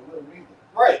go in there with him either.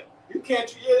 Right. You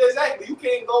can't. Yeah, exactly. You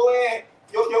can't go in.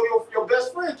 Your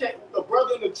best friend can't. The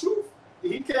brother in the truth.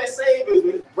 He can't save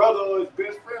his brother or his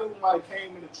best friend who might have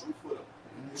came in the truth with him.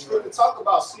 The scripture talk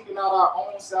about seeking out our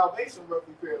own salvation,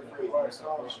 roughly paraphrasing.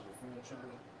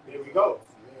 There we go.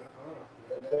 Yeah,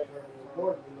 that's very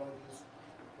important.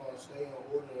 Just stay in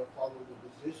order and follow the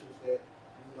positions that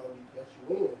that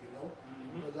you in.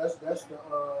 Because that's the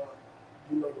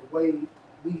the way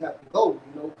we have to go.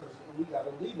 Because we got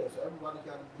a leader, so everybody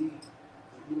got to be.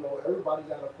 Everybody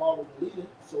got to follow the leader.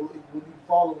 So when you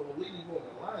follow the leader, you in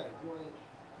the line. You ain't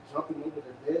jumping over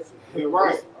the desk.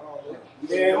 Right.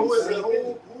 And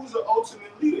who's the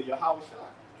ultimate leader? Yahweh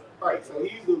Shai. Right. So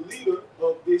he's the leader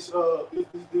of this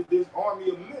army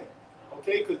of men.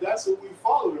 Okay, because that's who we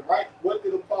following, right? What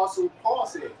did Apostle Paul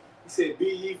say? He said, "Be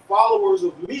ye followers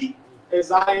of me, as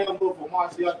I am of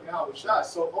Mashiach Yahweh Shai."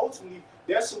 So ultimately,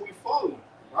 that's who we following.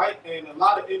 Right, and a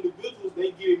lot of individuals,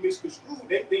 they get it misconstrued.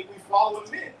 They think we following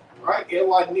men, right? And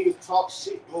like niggas talk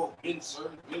shit,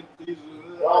 insert,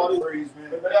 all this praise,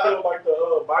 man. They feel like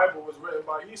the Bible was written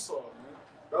by Esau, man.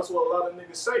 That's what a lot of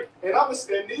niggas say. And I'm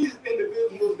saying these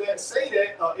individuals that say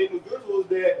that are individuals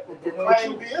that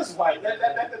claim to be Israelite.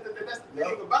 That's the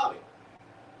thing about it.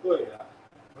 Go ahead.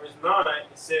 Verse 9,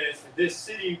 it says, "This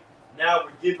city now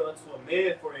were given unto a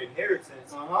man for an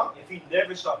inheritance, if he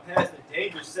never shall pass the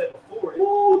danger set before it."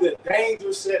 Ooh, the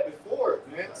danger set before it,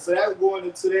 man. So that's going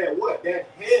into that what? That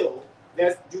hell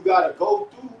that you gotta go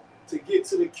through to get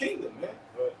to the kingdom, man.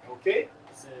 Okay? It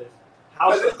says,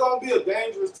 because it's gonna be a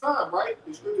dangerous time, right?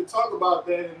 The scripture talk about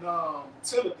that in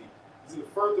Timothy. Is it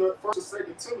first or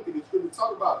second Timothy? The scripture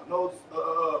talk about it. No,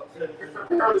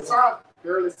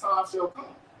 perilous time shall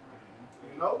come.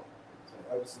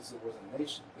 Ever since it was a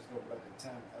nation, there's no better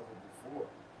time ever before.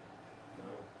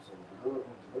 So the Lord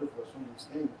will deliver us from these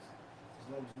things. As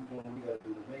long as we do what we gotta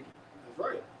do to make it. That's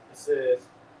right. It says,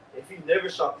 if he never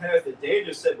shall pass the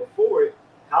danger set before it,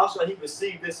 how shall he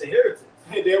receive this inheritance?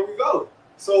 Hey, there we go.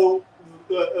 So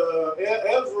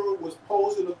Ezra was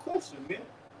posing a question, man.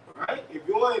 Right? If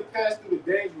you ain't passed through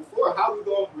the danger before, how we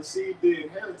gonna receive the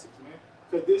inheritance, man?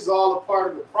 Because this is all a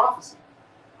part of the prophecy,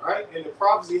 right? And the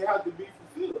prophecy has to be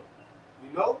fulfilled.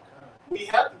 We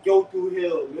have to go through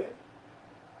hell, man.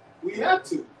 We have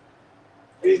to.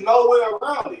 There's no way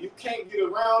around it. You can't get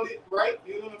around it, right?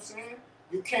 You know what I'm saying?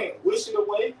 You can't wish it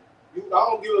away. I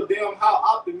don't give a damn how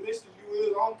optimistic you is.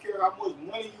 I don't care how much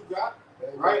money you got.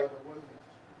 Right?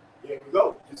 There we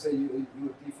go. You say you a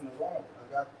thief in the robber.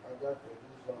 I got that.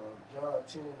 This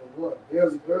is John 10:1.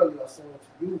 Verily I say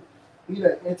unto you, he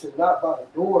that entered not by the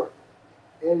door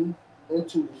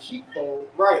into the sheepfold,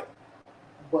 Right.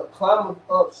 but climbeth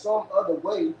up some other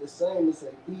way, the same is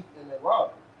a thief and a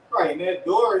robber. Right, and that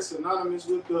door is synonymous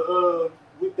with that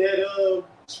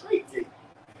straight gate.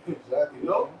 Exactly. You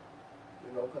know?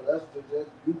 You know, because that's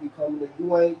you becoming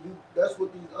you. That's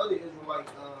what these other Israelite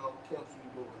camps be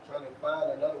doing, trying to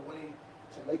find another way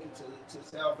to make it to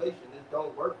salvation. It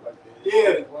don't work like that.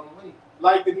 It's one way.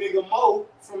 Like the nigga Mo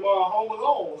from Home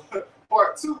Alone,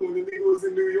 Part 2, when the nigga was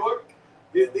in New York.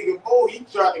 This nigga Mo, he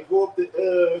tried to go up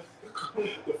the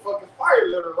fucking fire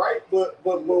letter, right? But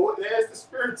what that's the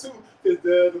spirit too, because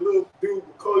the little dude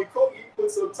Cody he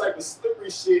put some type of slippery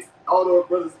shit. I don't know if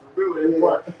brothers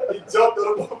remember that part. He jumped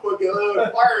on the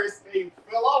motherfucking fire and he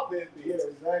fell off that bitch. Yeah,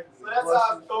 exactly. So that's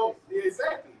how it's going. Yeah,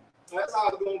 exactly. That's how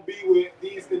it's gonna be with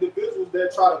these individuals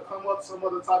that try to come up some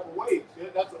other type of way. Yeah,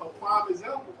 that's a prime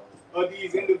example of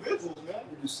these individuals, man.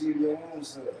 You deceive your own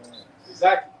self.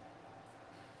 Exactly.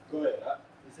 Go ahead.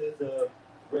 It says,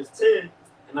 verse 10,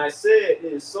 and I said, it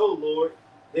is so, Lord.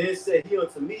 Then said he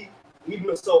unto me,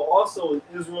 even so also is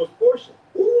Israel's portion.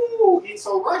 Ooh, it's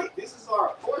so right. This is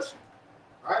our portion,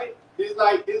 right? It's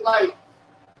like,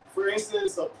 for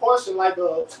instance, a portion like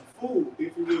a food,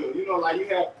 if you will. You know, like you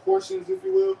have portions, if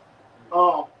you will.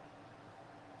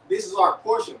 This is our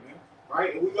portion, man,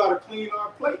 right? And we gotta clean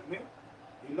our plate, man.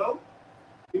 You know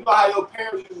how your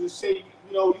parents used to say,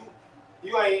 you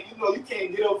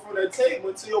can't get up from that table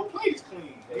until your plate is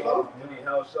clean. You know?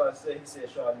 How Shaw said, he said,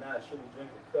 shall not surely drink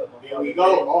the cup. There we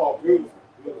go. Oh, beautiful.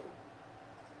 It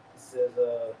says,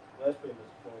 that's pretty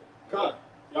much the point. Come,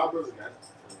 y'all brothers got it.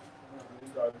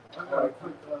 I got a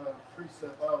quick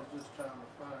precept. I was just trying to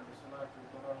find this one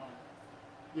but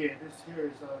yeah, this here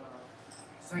is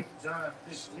St. John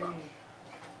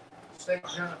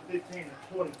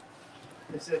 15:20.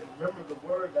 It says, remember the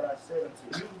word that I said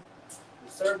unto you,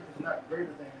 the servant is not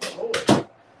greater than his Lord.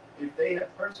 If they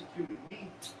have persecuted me,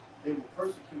 they will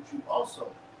persecute you also.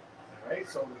 All right,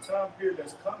 so the time period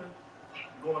that's coming,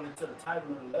 going into the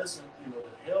title of the lesson, the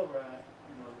hell ride,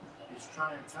 is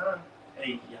trying time.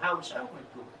 Hey, Yahweh Shai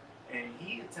went through it, and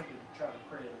he attempted to try to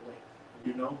pray it away,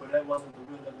 but that wasn't the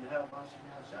will of Yahweh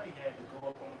Shai. He had to go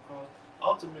up on the cross,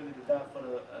 ultimately to die for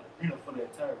for the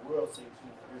entire world, for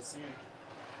their sin.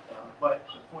 But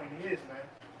the point is, man,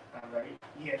 all right,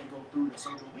 he had to go through it so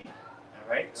do we. All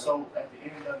right, so at the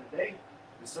end of the day,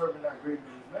 the servant not greater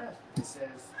than his master. It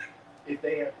says, if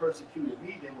they have persecuted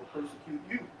me, they will persecute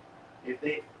you. If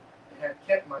they have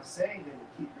kept my saying, they will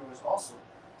keep yours also.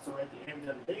 So at the end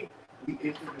of the day, we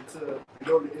entered into, in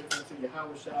order to enter into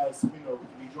Yahweh Shai's, to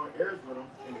be joint heirs with him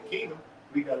in the kingdom,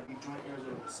 we got to be joint heirs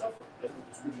with him to suffer. That's what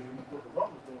the scripture in the book of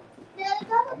Romans doing.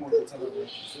 I'm going to tell you what you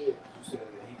said. You said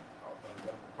that he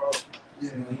got on the cross. Yeah.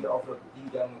 He got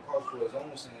on the cross for his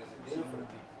own sins and did for the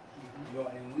people.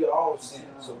 And we all sin.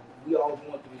 So we all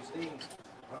going through these things.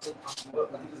 I think it's in the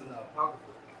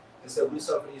Apocrypha. It said we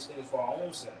suffer these things for our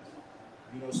own sins.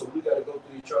 So we got to go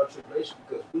through these trial tribulation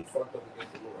because we fucked up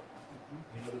against the Lord.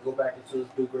 To go back into his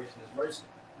good grace and his mercy.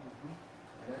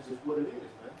 And that's just what it is,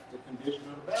 man. The condition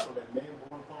of the battle that man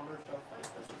born upon earth shall fight.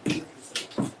 That's what the scripture says.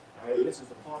 All right, this is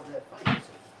a part of that fight. It's a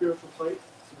spiritual fight.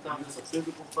 Sometimes it's a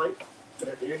physical fight. But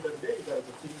at the end of the day, you got to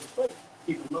continue to fight.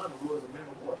 Keep in mind, the Lord is a man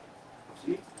of war.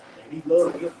 See? And he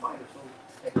loves to be a fighter. So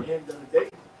at the end of the day,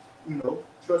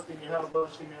 trust in your house, love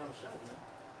Shimei Shai, man.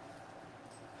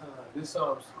 This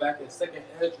back in 2nd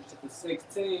Ezra chapter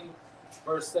 16,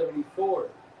 verse 74.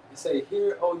 It say,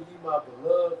 hear, O ye my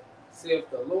beloved, saith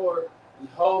the Lord,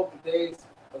 behold, the days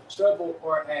of trouble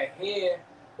are at hand,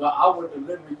 but I will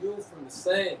deliver you from the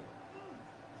same.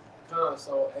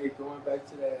 So, going back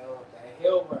to that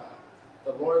hell ride,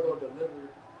 the Lord will deliver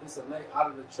his elect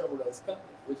out of the trouble that's coming,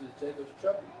 which is Jacob's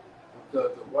trouble.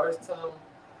 The worst time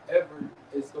ever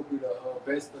is going to be the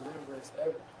best deliverance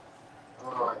ever.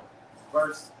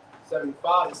 Verse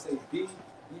 75, it says, be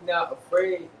ye not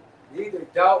afraid, neither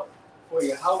doubt, for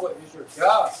Yahweh is your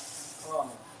God.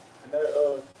 And that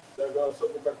goes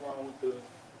circle back around with the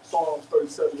Psalms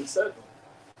 37:7.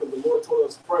 Because the Lord told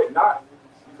us to pray not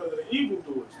because of the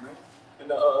evildoers, man. And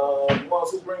the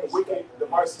ones who bring wicked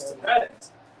devices to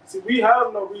pass. See, we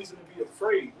have no reason to be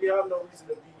afraid. We have no reason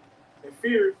to be in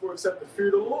fear except to fear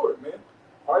the Lord, man.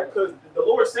 All right, because the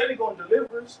Lord said He's going to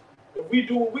deliver us. If we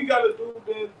do what we got to do,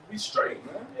 then we straight,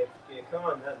 man.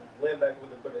 Laying back with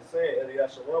the brother saying,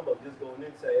 Elias Shalomba, just going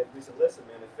into a recent lesson,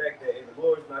 man. The fact that the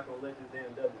Lord's not going to let this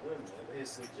damn devil win, man. But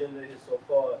his agenda, his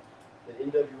so-called the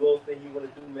NWO thing you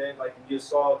want to do, man. Like you just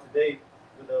saw today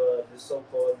with this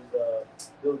so-called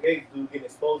Bill Gates dude getting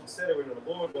exposed, etc. And the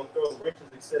Lord gonna throw wrenches,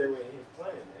 etc. in his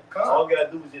plan, man. So all we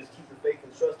gotta do is just keep the faith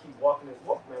and trust, keep walking this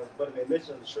walk, man. But they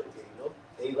mentioned the straight gate, you know.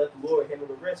 They let the Lord handle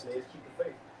the rest, man. Just keep the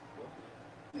faith.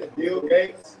 Yeah, Bill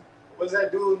Gates. What's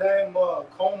that dude named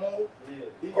Como? Yeah.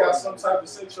 He got some type of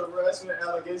sexual harassment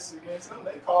allegations against him.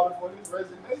 They called him for his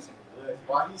resignation. Yeah.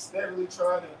 While he's steadily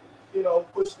trying to,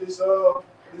 push this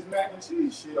mac and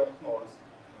cheese shit on people.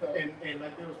 And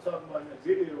like they was talking about in that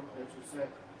video that you sent,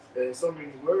 there's so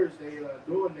many words they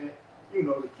doing that,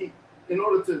 to keep, in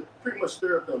order to pretty much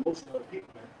stir up the emotions of the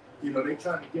people, man. They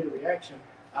trying to get a reaction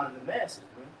out of the masses,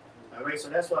 man. All right, so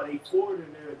that's why they forward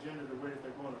in their agenda the way that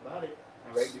they're going about it,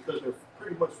 all right, because they're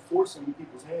pretty much forcing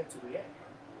people's hands to react,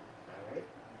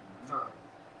 all right?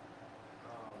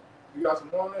 You got some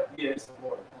more on that? Yeah, some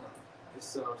more.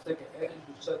 It's 2 Ezra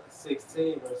chapter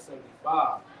 16, verse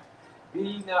 75. Be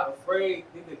ye not afraid,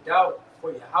 neither doubt,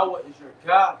 for Yahweh is your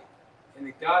God, and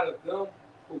the God of them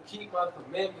who keep my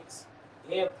commandments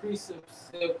and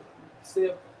precepts,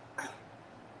 saith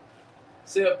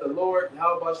the Lord,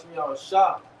 Yahweh Bashem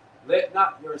Yahushua. Let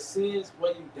not your sins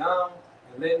weigh you down,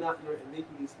 and let not your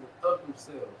iniquities lift up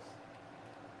themselves.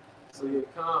 So you're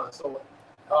calm. So,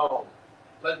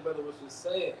 like the brother was just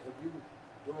saying, if you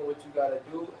doing what you gotta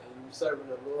do and you serving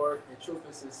the Lord in truth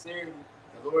and sincerity,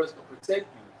 the Lord is gonna protect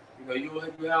you. You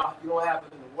don't have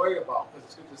anything to worry about, because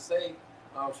the scriptures say,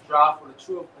 strive for the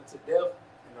truth unto death,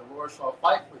 and the Lord shall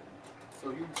fight for you.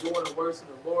 So you doing the works of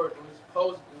the Lord, doing what you're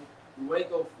supposed to do, you ain't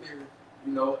gonna fear,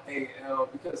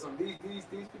 because some these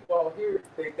people out here,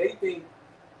 they think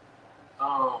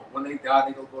when they die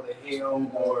they gonna go to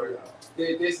hell, or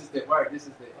this is the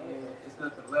end, it's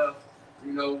nothing left,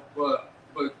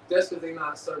 but that's because they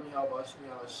not serving Yahweh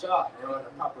Shah. They don't have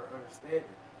the proper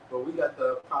understanding. But we got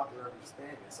the proper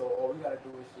understanding. So all we gotta do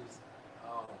is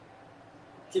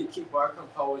just keep our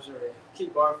composure and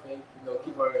keep our faith,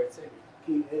 keep our integrity.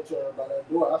 Keep entering by that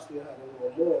door. I still have a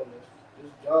little more on this. This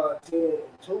is John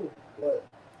 10:2. But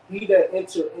he that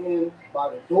enter in by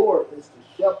the door is the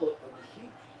shepherd of the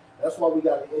sheep. That's why we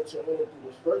gotta enter in through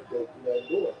the straight gate, through that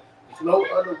door. There's no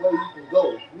other way you can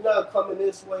go. If you're not coming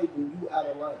this way, then you out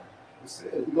of line.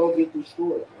 You're gonna get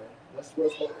destroyed, man. That's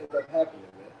what's gonna end up happening,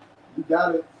 man. You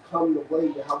gotta come the way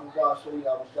that Hamulah Shani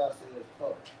Yahushua says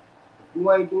come. If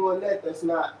you ain't doing that, that's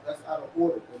out of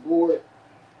order. The Lord is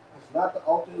not the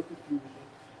author of confusion.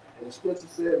 And the scripture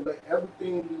said, let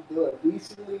everything be done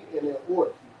decently and in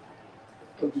order.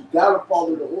 But you gotta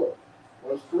follow the order.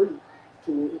 Verse 3.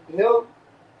 To him,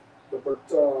 the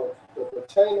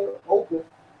pertainer open,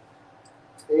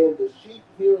 and the sheep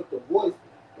heareth the voice,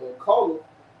 and calleth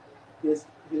his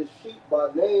sheep by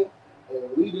name,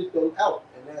 and leadeth them out.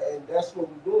 And that's what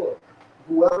we're doing.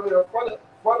 Whoever in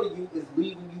front of you is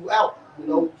leading you out.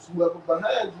 Whoever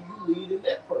behind you, you leading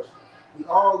that person. We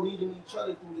all leading each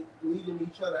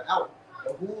other out.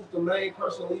 And who's the main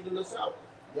person leading us out?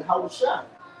 Yahweh Shai.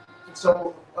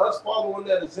 So us following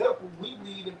that example, we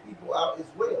leading people out as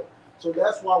well. So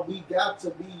that's why we got to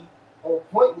be on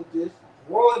point with this,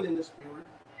 growing in the spirit,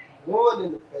 growing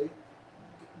in the faith.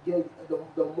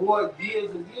 The more years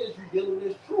and years you dealing with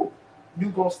this truth,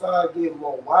 you're going to start getting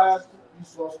more wise.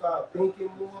 You're going to start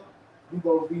thinking more. You're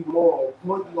going to be more on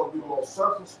point. You're going to be more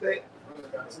circumspect.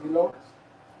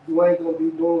 You ain't going to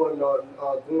be doing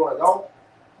going off.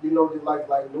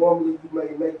 Like normally you may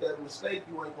make that mistake.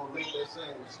 You ain't going to make that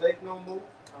same mistake no more.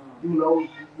 We're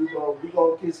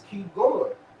going to just keep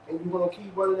going. And you're going to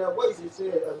keep running that way. So it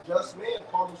said a just man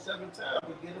falls 7 times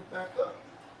and get it back up.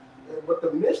 But the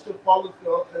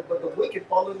wicked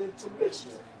falling into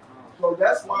mischief. So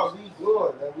that's why we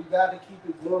going, and we got to keep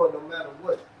it going no matter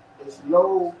what. There's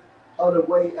no other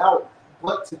way out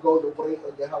but to go the way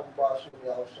of Yahweh Bashem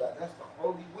Yahushua. That's the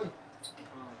only way.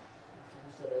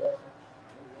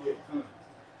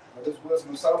 This was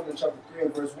in Solomon chapter 3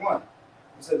 and verse 1.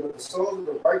 He said, but the souls of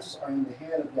the righteous are in the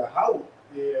hand of Yahweh.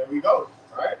 There we go.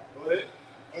 All right, go ahead.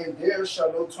 And there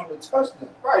shall no torment touch them.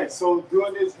 Right, so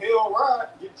during this hell ride,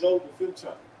 get Job the 5th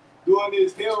chapter. During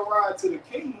this hell ride to the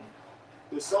kingdom,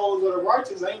 the souls of the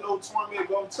righteous ain't no torment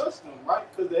gonna touch them, right?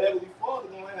 Because the Heavenly Father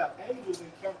gonna have angels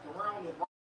encamped around them.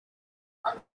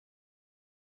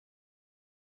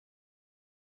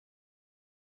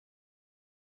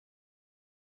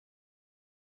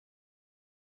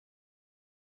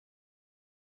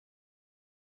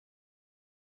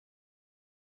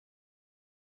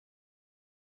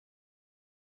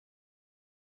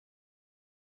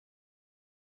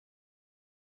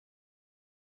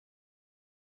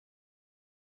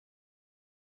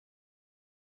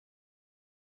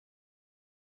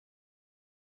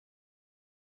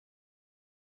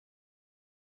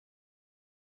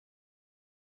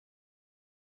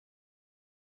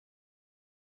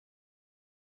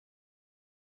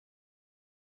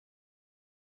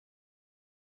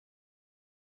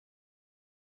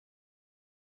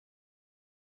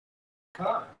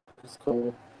 It's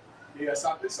cool. Yeah,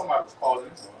 somebody was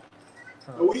calling.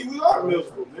 But we are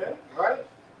miserable, man, right?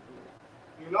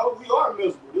 You know, we are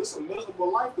miserable. This is a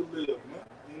miserable life to live, man.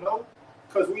 You know,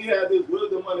 because we have this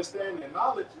wisdom, understanding, and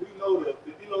knowledge. We know that,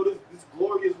 you know, this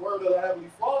glorious word of the Heavenly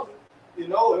Father. You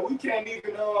know, and we can't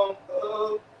even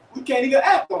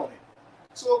act on it.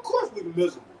 So of course we're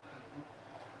miserable.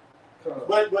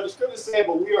 But the scripture said,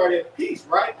 but we are at peace,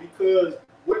 right? Because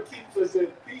what keeps us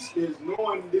at peace is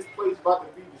knowing this place is about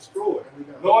to be destroyed.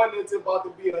 Knowing it's about to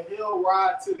be a hell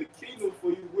ride to the kingdom for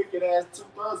you wicked ass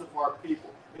 2/3 of our people,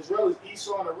 as well as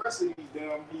Esau and the rest of these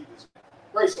damn heathens.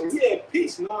 Right, so we at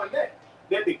peace knowing that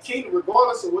the kingdom,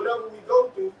 regardless of whatever we go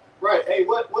through, right? Hey,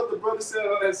 what the brother said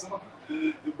on that song?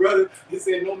 The brother, he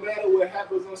said, no matter what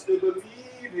happens, I'm still believing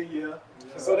in you.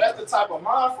 So that's the type of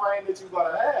mind frame that you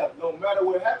gotta have. No matter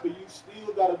what happens, you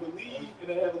still gotta believe in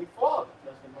the Heavenly Father.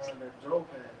 That's the mind that Job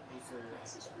had. He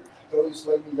said, Though you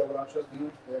slay me, yet will I trust in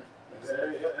him. That's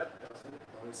it.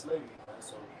 Don't slay me.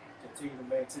 So continue to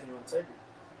maintain your integrity.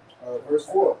 Verse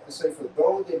 4, it says, for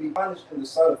though they be punished in the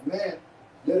sight of man,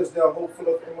 yet is there hope full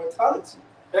of immortality.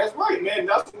 That's right, man.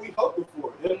 That's what we hoping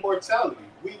for. Immortality.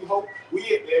 We hope we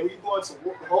going to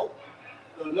hope.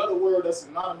 Another word that's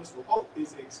synonymous with hope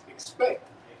is expect.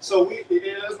 So we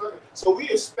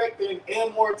expecting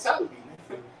immortality.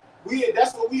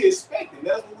 That's what we expecting.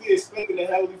 That's what we expecting the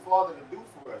Heavenly Father to do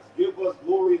for us. Give us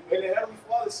glory. And the Heavenly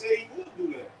Father said He will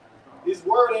do that. His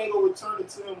word ain't gonna return it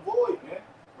to Him void, man.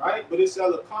 Right? But it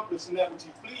shall accomplish in that which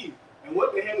He please. And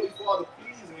what the Heavenly Father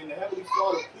pleases, and the Heavenly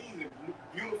Father pleases,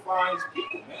 beautifying His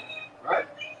people, man. Right?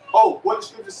 Oh, what the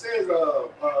scripture says,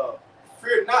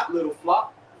 fear not, little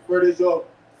flock, for it is your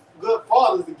good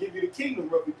fathers to give you the kingdom,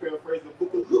 roughly paraphrase the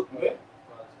book of Luke, man.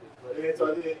 And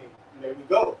so there we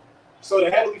go. So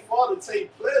the Heavenly Father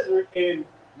take pleasure in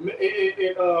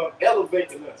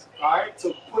elevating us, all right,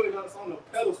 to putting us on the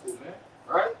pedestal, man,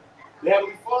 right? The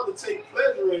Heavenly Father take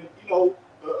pleasure in, you know,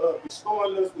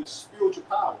 bestowing us with spiritual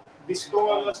power,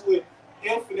 bestowing us with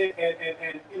infinite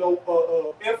and you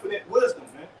know, infinite wisdom,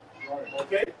 man. Right.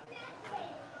 Okay.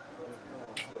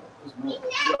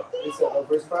 It's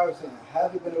verse 5 saying,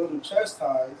 have you been able to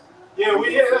chastise? Yeah,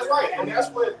 that's right, and that's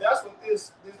what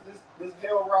this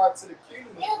hell ride to the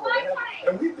kingdom is for.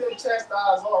 And we've been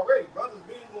chastised already. Brothers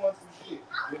been going through shit,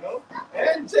 you know,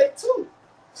 and Jake too.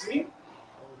 See,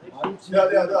 the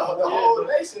whole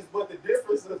nations, but the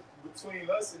difference is between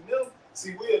us and them.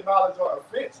 See, we acknowledge our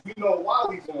offense. We know why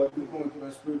we're going through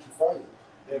that spiritual fire.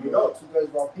 There we go. 2/3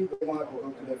 of our people are going to have to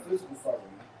go through that physical fire,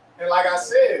 man. And like I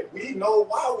said, we know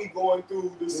why we going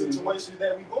through the situation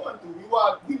that we going through.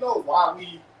 We know why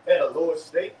we at a lower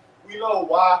state. We know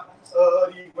why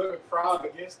these women proud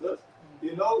against us.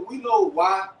 You know, we know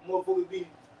why motherfuckers be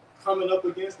coming up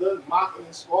against us, mocking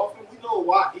and scoffing. We know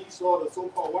why Esau, the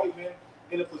so-called white man,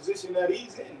 in the position that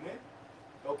he's in, man.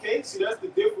 Okay? See, that's the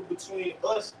difference between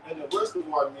us and the rest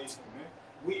of our nation, man.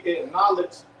 We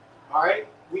acknowledge, all right?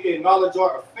 We acknowledge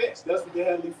our offense. That's what the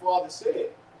Heavenly Father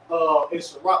said. In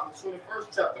Sirach, the 21st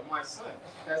chapter, my son,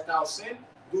 hast thou sinned?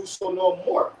 Do so no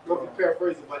more. Don't be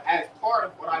paraphrasing, but ask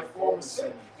pardon for thy former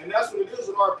sin. And that's what it is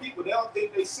with our people. They don't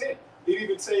think they sin. They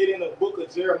even tell you in the book of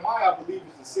Jeremiah, I believe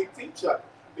it's the 16th chapter.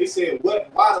 They said,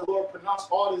 why the Lord pronounced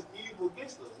all this evil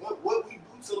against us? What we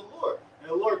do to the Lord? And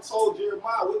the Lord told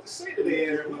Jeremiah what to say to the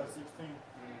Jeremiah 16.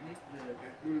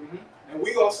 And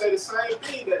we're going to say the same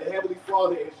thing that the Heavenly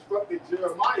Father instructed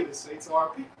Jeremiah to say to our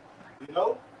people. You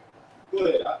know? Go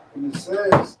ahead. And it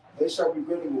says, they shall be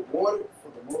greatly rewarded,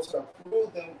 for the Most High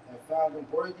proved them and found them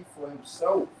worthy for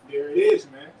Himself. There it is,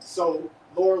 man. So,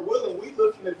 Lord willing, we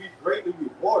looking to be greatly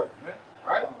rewarded, man.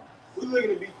 Right? We're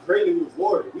looking to be greatly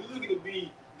rewarded. We're looking to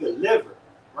be delivered,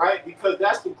 right? Because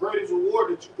that's the greatest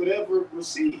reward that you could ever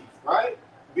receive, right?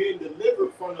 Being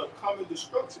delivered from the coming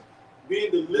destruction.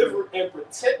 Being delivered and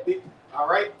protected, all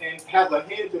right? And have a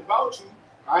hedge about you,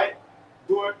 all right?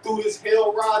 Through this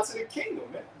hell ride to the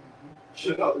kingdom, man.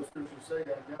 You know, the scripture say, I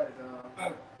got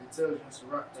it. It tells you in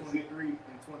Sirach 23 and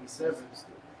 27,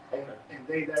 and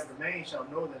they that remain shall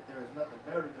know that there is nothing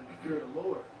better than the fear of the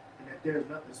Lord, and that there is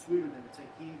nothing sweeter than to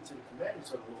take heed to the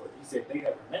commandments of the Lord. He said, they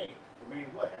that remain. Remain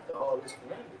what? After all this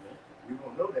commandment, man. You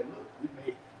gonna know that, look, we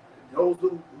made those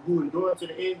who endure to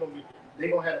the end, they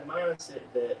gonna have a mindset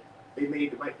that they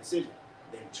made the right decision.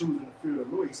 They're choosing the fear of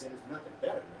the Lord. He said, there's nothing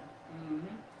better,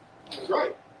 man. That's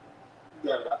right. You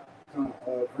got it.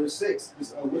 Verse 6, we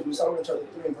saw in chapter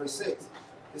 3 and verse 6.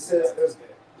 It says,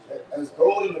 as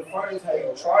gold in the furnace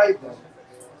having tried them,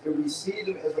 it received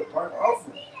them as a burnt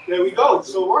offering. There we go.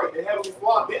 So, right, the Heavenly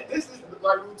Father, this is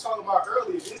like we were talking about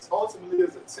earlier, this ultimately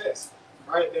is a test,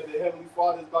 right, that the Heavenly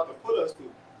Father is about to put us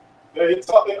through. Yeah, he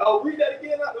talking. Oh, read that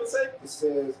again. Let's say. It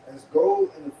says, as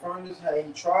gold in the furnace had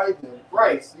he tried them,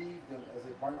 Right. and received them as a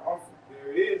burnt offering.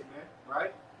 There it is, man.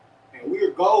 Right. And we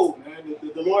are gold, man.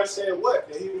 The Lord said what?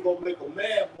 That He was gonna make a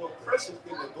man more precious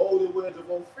than the golden wedge of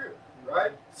Ophir.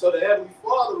 Right. So the Heavenly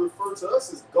Father referred to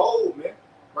us as gold, man.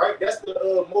 Right. That's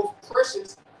the most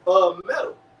precious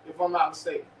metal, if I'm not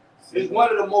mistaken. It's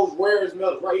one of the most rarest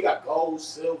metals, right? You got gold,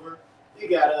 silver, you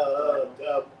got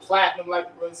platinum,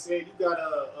 like the brother said. You got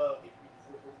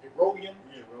rhodium.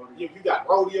 You got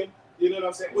rhodium. You know what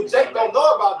I'm saying? Well, Jake don't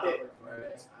know about that.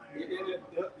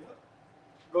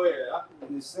 Go ahead.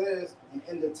 And it says,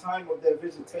 in the time of their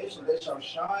visitation, they shall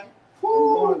shine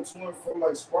and run to and fro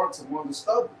like sparks among the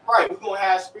stubble. Right, we're gonna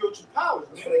have spiritual powers.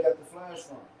 That's where they got the flash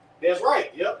from. That's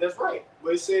right. Yep, that's right.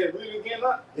 But it says, read it again,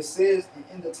 up. It says,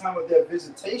 in the time of their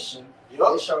visitation, they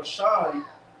shall shine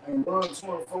and run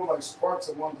to and fro like sparks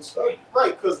among the stubble.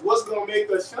 Right, because what's gonna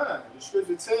make us shine? The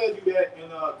scripture tells you that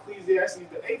in Ecclesiastes,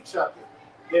 the 8th chapter,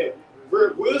 that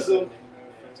wisdom.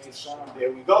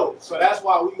 There we go. So that's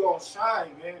why we gonna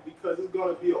shine, man, because it's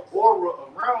gonna be an aura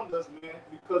around us, man,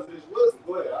 because of this wisdom.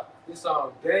 Go ahead. It's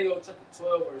Daniel chapter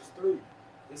 12, verse 3.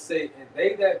 It say, and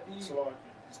they that be it's Daniel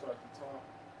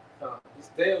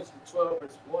chapter 12,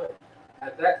 verse 1.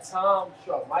 At that time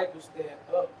shall Michael stand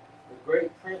up, the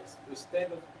great prince, which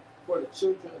standeth for the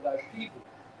children of thy people.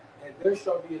 And there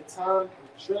shall be a time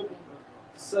of trouble,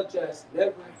 such as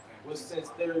never was since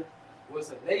there was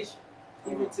a nation,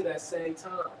 even to that same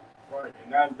time. Right,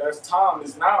 and that's time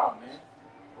is now, man.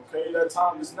 Okay, that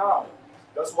time is now.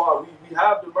 That's why we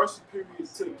have the mercy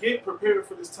period to get prepared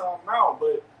for this time now.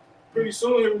 But pretty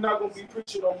soon here we're not gonna be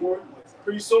preaching no more.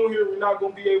 Pretty soon here we're not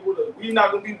gonna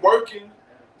be working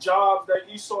jobs that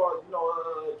Esau,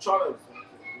 trying to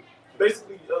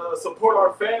basically support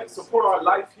our family, support our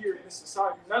life here in this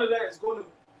society. None of that is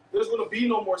there's gonna be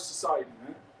no more society,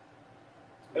 man.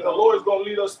 And the Lord is going to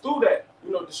lead us through that,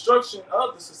 destruction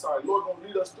of the society. Lord going to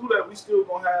lead us through that. We still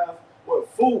going to have,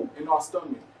 food in our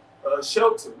stomach,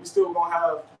 shelter. We still going to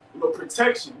have,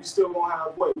 protection. We still going to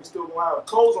have what? We still going to have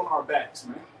clothes on our backs,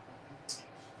 man.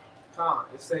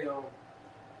 It say,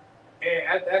 and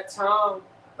at that time,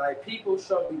 thy people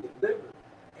shall be delivered.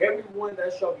 Everyone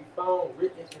that shall be found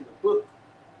written in the book,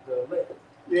 the elect.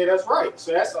 Yeah, that's right.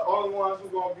 So that's the only ones who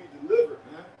are going to be delivered,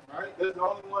 man. Right? That's the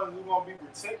only ones who are going to be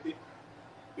protected.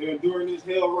 During this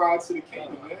hell ride to the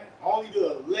kingdom, man. Only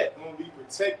the elect gonna be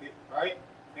protected, right?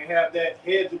 And have that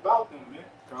hedge about them, man.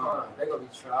 They're gonna be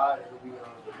tried, they're gonna be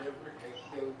delivered,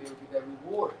 they'll get that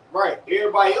reward. Right.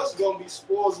 Everybody else gonna be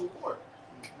spoils of war.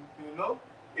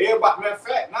 Everybody, matter of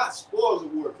fact, not spoils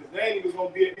of war, because they ain't even gonna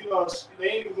be, they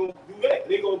ain't even gonna do that.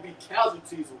 They're gonna be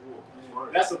casualties of war.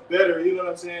 Right. That's a better, you know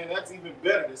what I'm saying? That's even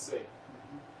better to say.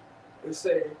 It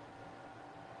say,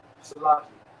 Salaki.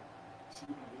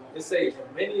 It says,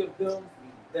 and many of them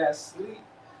that sleep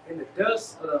in the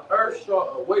dust of the earth shall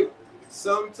awake,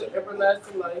 some to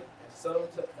everlasting life, and some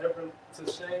to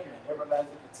shame and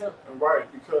everlasting contempt. And right,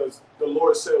 because the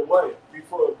Lord said, what?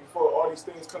 Before all these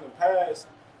things come to pass,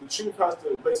 the truth has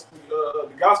to basically, the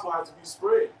gospel has to be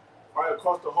spread, right,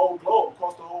 across the whole globe,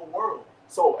 across the whole world.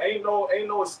 So ain't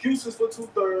no excuses for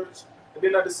 2/3, and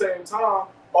then at the same time,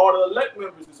 all the elect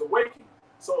members is awakened.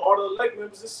 So all the elect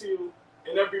members is sealed,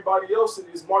 and everybody else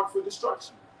is marked for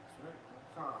destruction.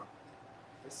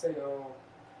 It say,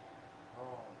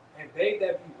 and they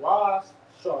that be wise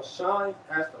shall shine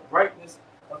as the brightness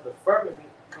of the firmament,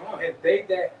 and they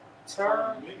that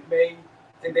turn many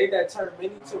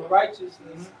to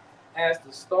righteousness as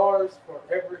the stars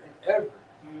forever and ever.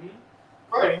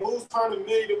 Right. And who's turning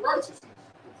many to righteousness?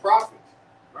 The prophets,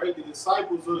 right? The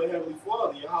disciples of the Heavenly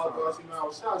Father. Yahweh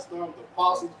starting with the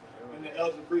apostles and the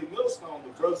elders of Great Millstone, the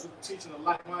brothers who are teaching a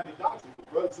like-minded doctrine, the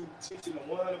brothers who are teaching a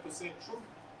 100% truth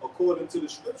according to the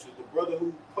scriptures, the brother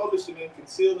who publishing and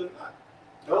concealing not.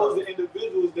 Those are the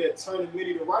individuals that turn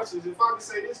many to righteousness. If I can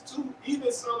say this too,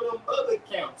 even some of them other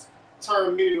counts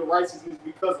turn many to righteousness,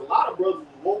 because a lot of brothers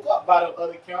woke up by the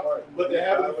other counts, but the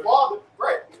Heavenly Father,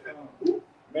 right?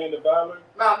 Man of valor?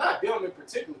 Nah, not them in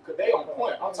particular, because they on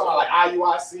point. I'm talking like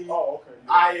IUIC,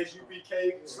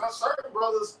 ISUBK. Certain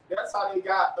brothers, that's how they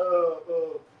got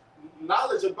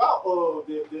knowledge about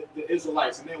the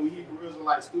Israelites. And then we Hebrew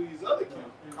Israelites through these other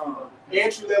camps.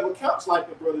 Entry-level camps, like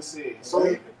the brother said. So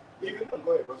even them,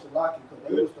 go ahead, bro. Salaki, because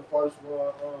they was the first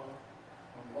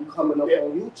one coming up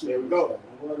on YouTube. There we go.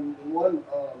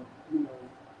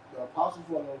 The apostles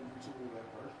weren't on YouTube at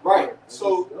first. Right.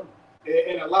 So,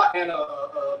 and a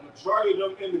majority of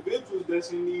them individuals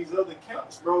that's in these other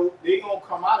camps, bro, they gonna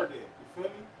come out of there. You feel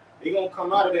me? They gonna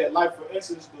come out of that. Like for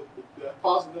instance, the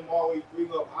apostles them always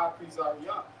bring up High Priest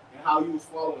Ariah and how he was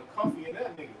following comfy in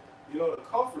that nigga. you know, the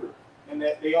comforter, and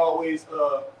that they always,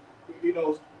 you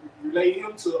know, relate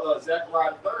him to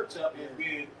Zechariah 3rd chapter as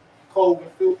being clothed in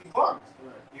filthy garments.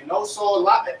 You know, so a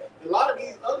lot of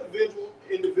these other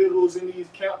individuals in these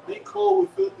camps, they clothed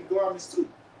with filthy garments too.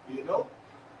 You know.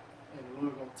 And the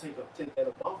Lord gonna take that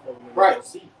up off of them. Right.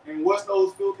 And what's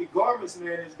those filthy garments,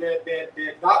 man? Is that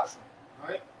doctrine,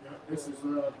 right? Yeah. This is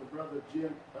the brother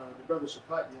Jim, the brother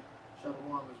Shapatya,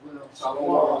 Shalom as well.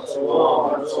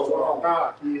 Shalom.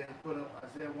 God. Yeah, put up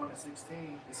Isaiah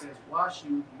 1:16. It says, "Wash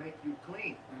you, make you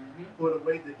clean. Put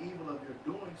away the evil of your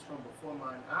doings from before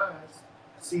mine eyes.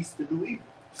 Cease to do evil."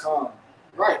 Come.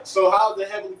 Right. So how's the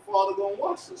Heavenly Father gonna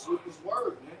wash us with His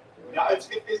word, man? Yeah, it's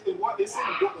in the book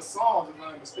of Psalms, if I'm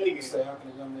not mistaken. You say, how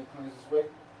can a young man cleanse his way?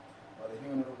 By the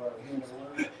hearing of the word.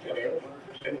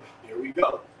 Here we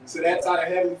go. So that's how the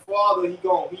Heavenly Father, he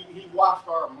washed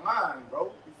our mind,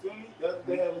 bro. You feel me? That's what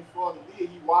the Heavenly Father did.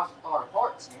 He washed our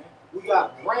hearts, man. We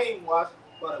got brainwashed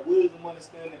by the wisdom,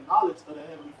 understanding, and knowledge of the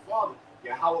Heavenly Father.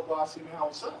 Yahweh Bashim and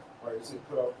Hawashah. Right, it's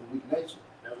put off the weak nature.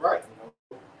 That's right.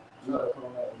 You gotta put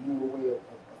on that immortal way of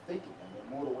thinking, and the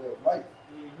immortal way of life,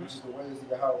 which is the ways of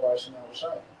Yahweh Bashim and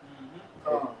Hawashah.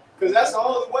 Because that's the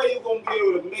only way you're going to be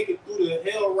able to make it through the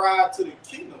hell ride to the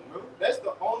kingdom, bro. That's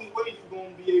the only way you're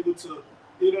going to be able to,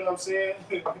 you know what I'm saying?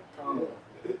 We got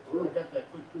that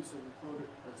quick precept recorded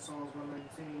at Psalms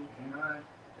 119:9.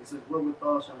 It says,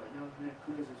 "Wherewithal shall a young man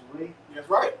cleanse his way?" That's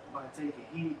right. By taking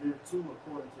heed thereto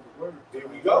according to the word. There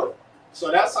we go.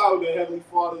 So that's how the Heavenly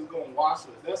Father is going to wash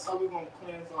us. That's how we're going to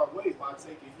cleanse our ways, by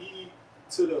taking heed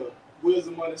to the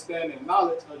wisdom, understanding, and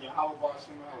knowledge of Yahweh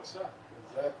Bashim and Hawashah.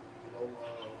 Exactly. You know,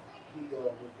 he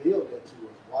revealed that to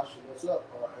us, washing us up.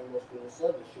 Amos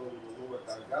 4:7, surely the Lord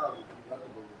thy God will do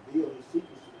nothing but reveal his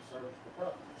secrets to the servants of the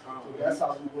prophet. So that's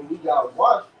how when we got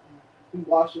washed, he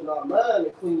washing our mind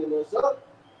and cleaning us up.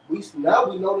 Now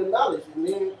we know the knowledge, and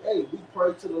then we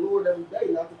pray to the Lord every day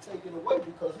not to take it away,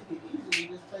 because he can easily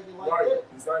just take it like that.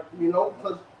 Exactly. You know,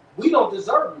 because we don't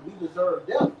deserve it. We deserve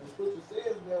death. The scripture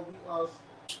says that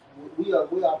we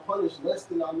are punished less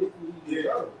than our iniquity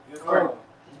deserve. That's right.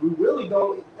 We really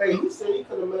don't. He said he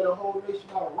could have made a whole nation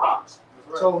out of rocks.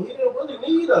 Right. So he didn't really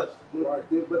need us. Right.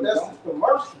 But that's just the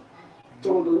mercy.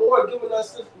 So the Lord giving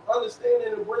us this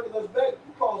understanding and bringing us back,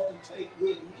 you're supposed to take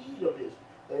good heed of this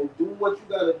and do what you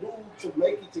got to do to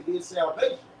make it to get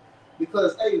salvation.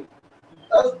 Because,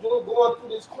 us going through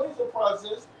this cleansing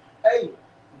process,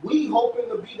 we hoping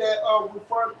to be that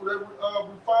refined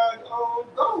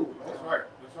gold. That's right.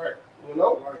 That's right. You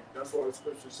know? Right. That's why the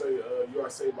scriptures say you are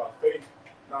saved by faith,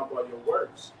 not by your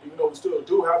works. Even though we still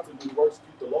do have to do works to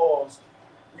keep the laws,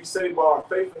 we saved by our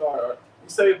faith and we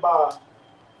saved by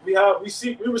we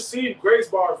receive grace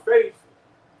by our faith,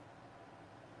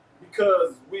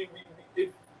 because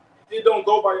it don't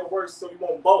go by your works, so you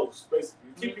won't boast.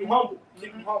 Basically, keep you humble.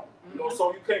 Keep you humble. You know,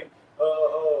 so you can't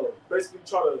basically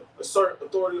try to assert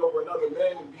authority over another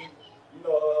man and be,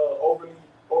 overly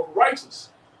over righteous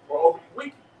or overly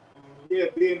wicked. Yeah,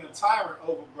 being a tyrant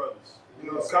over brothers.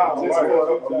 You know,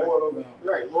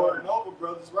 right. Lord and over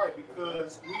brothers, right?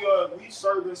 Because we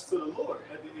servants to the Lord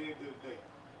at the end of the day.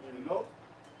 You know.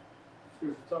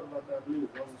 Scripture talk about that, I believe,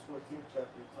 Romans 14th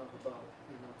chapter. Talk about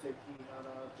take heed how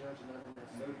to judge and nothing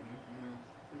that's certain.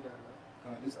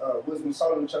 Wisdom of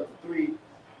Solomon chapter 3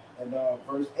 and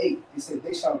verse 8. He said,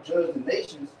 "They shall judge the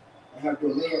nations and have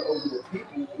dominion over the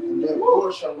people, and their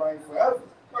Lord shall reign forever."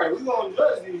 Right, we're going to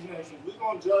judge these nations. We're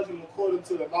going to judge them according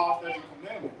to the law, statutes, and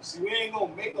commandments. See, we ain't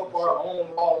going to make up our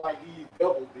own law like these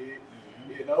devils did.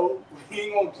 You know, we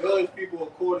ain't going to judge people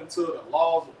according to the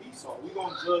laws of Esau. We're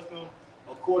going to judge them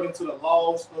according to the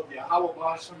laws of Yahweh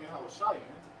Bashim and Hawashah.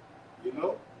 You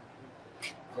know?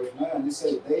 Verse 9, it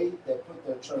says, "They that put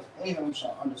their trust in him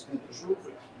shall understand the truth,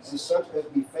 and such as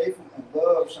be faithful and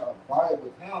love shall abide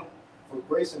with him. For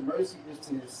grace and mercy is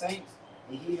to his saints,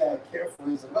 and he had care for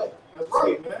his elect." That's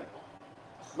right, man.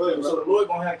 Right, so the Lord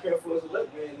gonna have care for his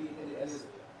elect, man.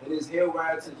 And his hell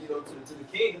ride to the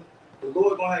kingdom. The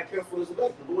Lord gonna have care for his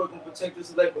elect. The Lord gonna protect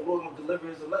his elect. The Lord gonna deliver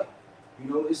his elect. You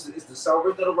know, it's the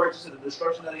salvation of the righteous and the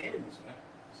destruction of the enemies, man.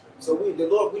 So the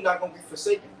Lord, we're not gonna be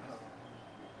forsaken.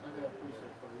 I got a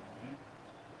precept for you.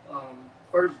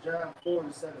 1 John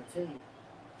 4:17.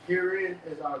 "Herein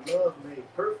is our love made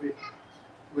perfect,"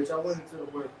 which I went into the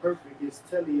word perfect. It's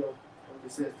teleo.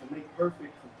 It says to make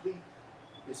perfect, complete.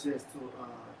 It says to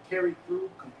carry through,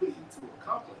 completely to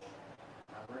accomplish.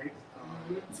 All right.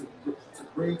 To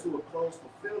bring to a close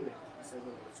fulfillment. It says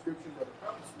the scriptures of the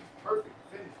prophecies, perfect,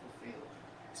 finished, fulfilled.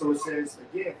 So it says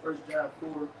again, 1 John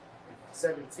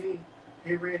 4:17.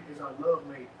 "Herein is our love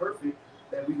made perfect,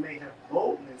 that we may have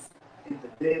boldness in the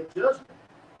day of judgment.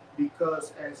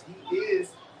 Because as he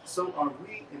is so are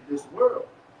we in this world.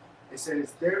 It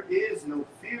says, there is no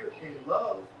fear in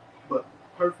love, but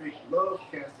perfect love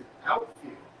casteth out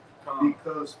fear.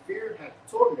 Because fear hath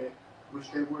torment,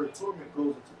 which that word torment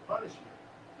goes into punishment.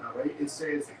 All right. It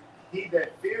says, he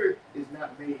that feareth is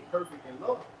not made perfect in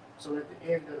love. So at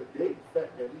the end of the day, the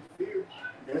fact that we fear,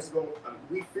 that's going.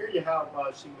 We fear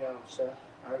Yahweh Shem Shah.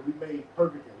 All right. We made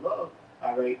perfect in love.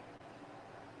 All right.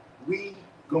 We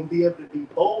gonna be able to be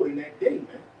bold in that day,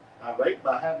 man. All right,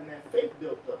 by having that faith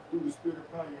built up through the Spirit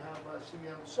of power, Yahweh Shem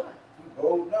Shah. We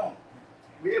bold now.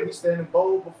 Yeah, we standing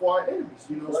bold before our enemies.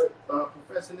 You know,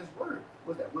 professing His word.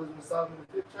 What's that? Wisdom of Solomon,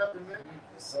 the 5th chapter, man.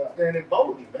 Yes, Standing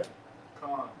boldly, man.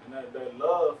 Calm. And that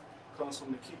love comes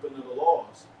from the keeping of the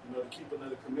laws, you know, the keeping of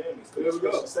the commandments. There we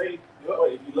go. Say,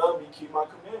 if you love me, keep my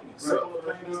commandments. Right. Simple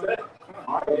and plain as that.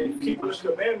 All right. And keeping the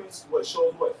commandments, what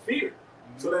shows what? Fear.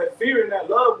 So that fear and that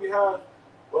love we have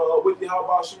with the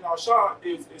Yahweh Shem Shah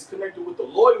is connected with the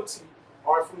loyalty,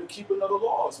 all right, from the keeping of the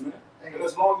laws, man. And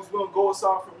as long as we don't go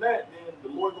aside from that, then the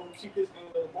Lord gonna keep His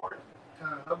end of the bargain.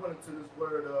 I went into this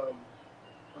word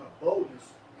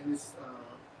boldness, and it's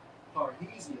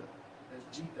parhesia.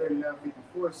 That's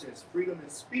G3954 says freedom in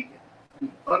speaking,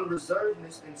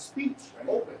 unreservedness in speech,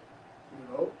 open. You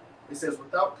know, it says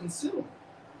without concealment.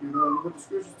 You know what the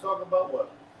scriptures talk about?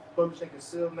 What publish and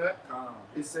conceal not.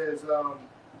 It says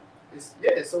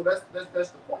so that's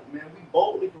the point, man. We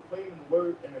boldly proclaiming the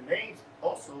word and the names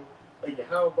also like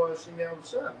Yahweh Shem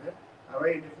Shah, man. All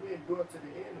right, and if we endure to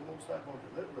the end, the Most High gonna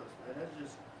deliver us, man. That's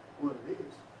just what it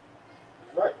is.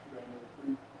 Right.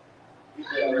 Get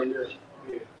that right there.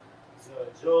 Yeah.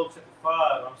 It's, Job chapter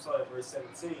 5, verse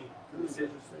 17. It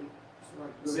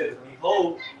says,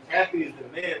 behold, happy is the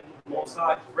man whom the Most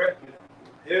High correcteth.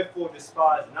 Therefore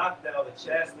despise not thou the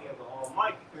chastening of the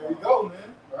Almighty. There we go,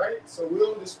 man. Right? So we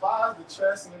don't despise the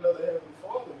chastening of the Heavenly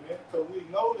Father, man, because we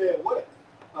know that what?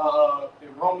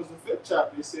 In Romans the 5th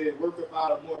chapter, it said, worketh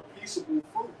out a more peaceable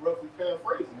fruit, roughly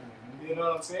paraphrasing. Mm-hmm. You know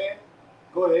what I'm saying?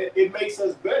 Go ahead. It makes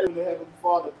us better when the Heavenly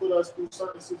Father put us through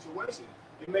certain situations.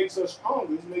 It makes us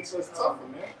stronger. It makes us tougher,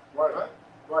 man. Right.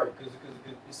 Because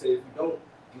you say if you don't,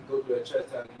 you go through that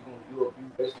chastisement, you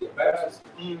basically a baptist.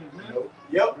 Mm-hmm. You know?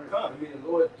 Yep. I mean, the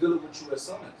Lord dealing with you as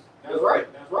sons. That's right.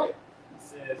 It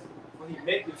says, for he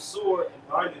maketh sore and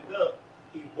bindeth up,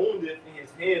 he woundeth and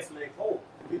his hands make whole.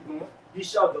 He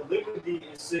shall deliver thee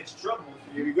in 6 troubles.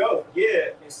 Here we go.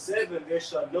 Yeah, in 7 there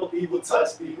shall no evil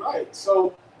touch thee. Right.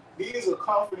 So these are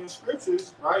comforting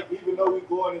scriptures, right? Even though we're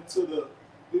going into the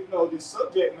the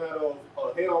subject matter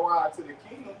of hell ride to the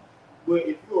kingdom, but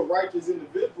if you're a righteous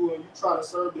individual and you try to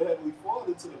serve the Heavenly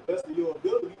Father to the best of your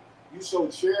ability, you show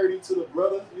charity to the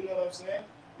brothers, you know what I'm saying?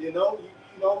 You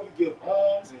give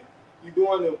alms and you're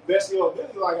doing the best of your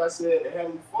ability. Like I said, the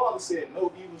Heavenly Father said,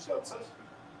 no evil shall touch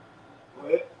you.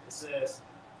 Right? It says,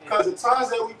 because the times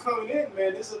that we coming in,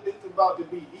 man, it's about to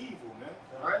be evil, man.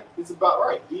 Right? It's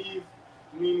about eve,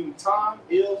 meaning time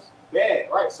is bad,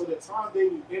 right? So the time they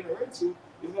we enter into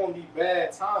is gonna be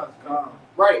bad times, man.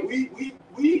 Right? We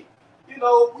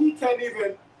can't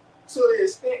even to the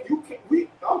extent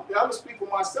I'm gonna speak for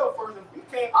myself first.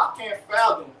 I can't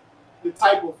fathom the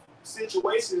type of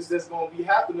situations that's gonna be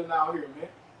happening out here, man.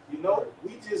 You know,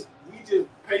 we just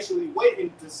patiently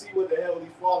waiting to see what the Heavenly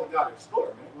Father got in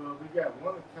store, man. Well, we got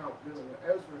one account dealing with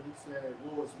Ezra. He said,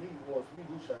 woe is me,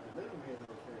 who shall deliver me in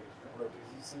those days? Right,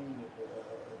 because he's seen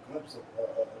a glimpse of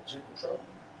Jacob trouble.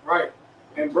 Right.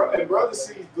 And brother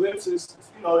sees glimpses,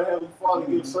 the Heavenly Father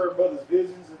gives certain brothers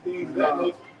visions and things of that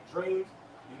nature, dreams,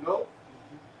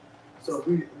 So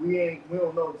we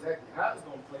don't know exactly how it's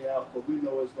gonna play out, but we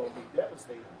know it's gonna be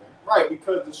devastating, man. Right,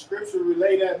 because the scripture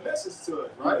relay that message to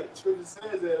us, right? The scripture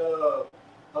says that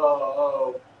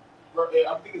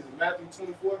I think it's Matthew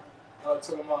 24,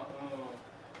 talking about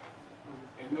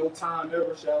in no time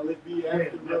ever shall it be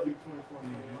after Matthew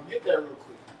 24. Get that real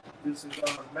quick. This is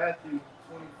Matthew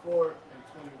 24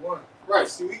 and 21. Right.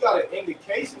 See, we got an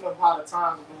indication of how the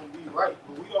time is going to be, right?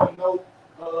 But we don't know.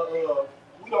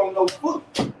 We don't know fully.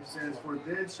 It says, "For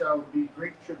then shall be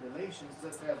great tribulations,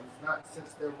 such as was not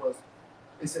since there was."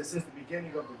 It says, "Since the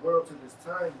beginning of the world to this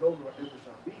time, no nor ever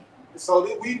shall be." So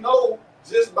that we know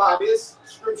just by this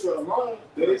scripture alone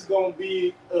that it's going to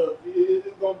be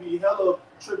hella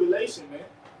tribulation, man.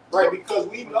 Right? Because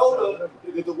we know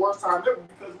the worst time ever.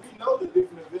 Because we know the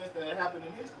different events that happened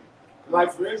in history.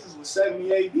 Like for instance, with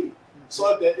 70 AD.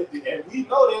 So and we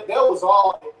know that was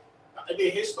all. The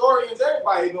historians,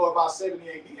 everybody know about 70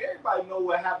 AD. Everybody know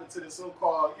what happened to the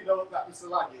so-called,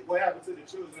 what happened to the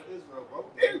children of Israel, bro.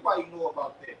 Everybody know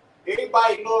about that.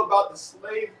 Everybody know about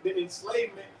the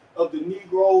enslavement of the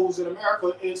Negroes in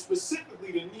America, and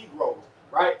specifically the Negroes.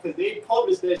 right? Because they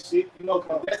published that shit, you know,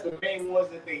 because that's the main ones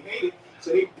that they hated.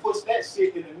 So they pushed that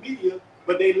shit in the media,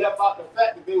 but they left out the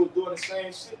fact that they were doing the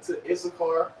same shit to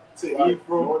Issachar, to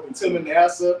Ephraim, to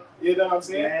Manasseh. You know what I'm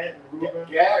saying?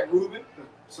 Gad, Reuben.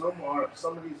 Some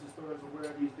of these historians are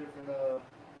aware of these different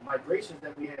migrations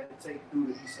that we had to take through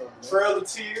the Esau. Trail of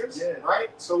Tears, yeah. Right?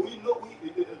 So we know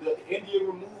the Indian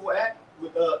Removal Act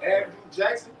with Andrew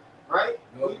Jackson, right?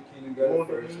 Northern Kingdom got it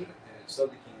first, and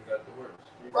Southern Kingdom got the worst.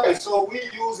 Right, so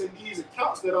we're using these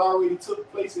accounts that already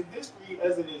took place in history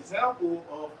as an example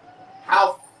of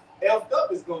how effed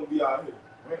up it's going to be out here.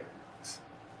 Right. It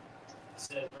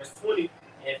says, verse 20,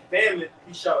 and famine,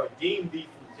 he shall redeem thee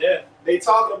from death. They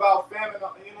talking about famine,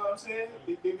 you know what I'm saying?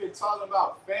 They've been talking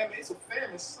about famine. It's a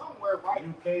famine somewhere, right?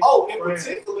 In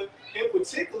particular,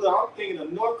 I'm thinking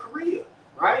of North Korea,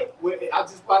 right? Where I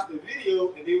just watched the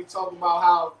video and they were talking about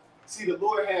how, see, the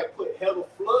Lord had put hell of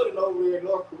flooding over there in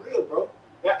North Korea, bro.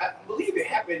 I believe it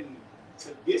happened to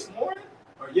this morning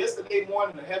or yesterday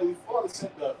morning. The Heavenly Father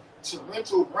sent the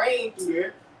torrential rain through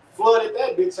there, flooded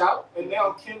that bitch out, and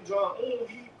now Kim Jong-un,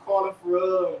 he calling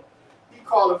for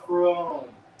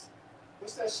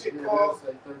what's that shit called?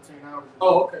 Like 13 hours ago.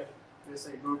 Oh, okay. They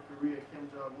say North Korea, Kim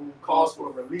Jong-un calls for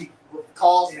relief.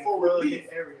 Calls for relief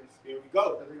areas. There we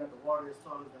go. Because they got the water as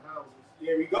tall as the houses.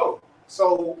 There we go.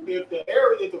 So if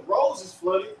the roads is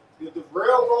flooded, if the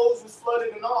railroads was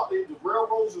flooded and all, if the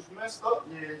railroads was messed up.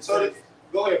 Yeah. So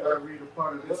go ahead, bro. I read a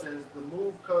part of it. It says the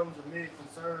move comes amid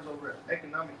concerns over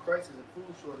economic crisis and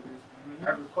food shortages.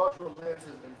 Agricultural lands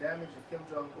has been damaged, and Kim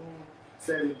Jong-un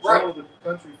said in general the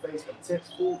country faced a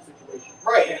tense food situation.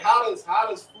 Right. And how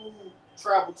does food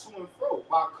travel to and fro?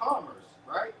 By commerce,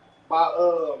 right? By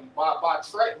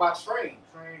train,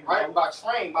 right? By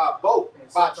train, by boat,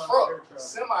 by truck,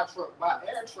 semi truck, by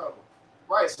air travel.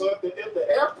 Right, so if the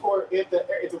airport, if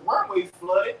the runway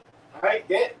flooded, right,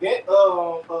 that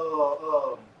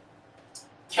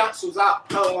cancels out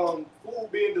food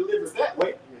being delivered that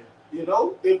way. Yeah. You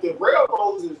know, if the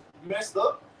railroads is messed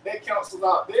up, that cancels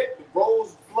out that. The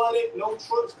roads flooded, no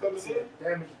trucks coming in.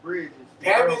 Damaged bridges.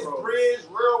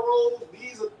 Railroads.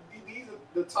 These are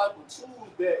the type of tools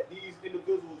that these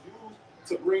individuals use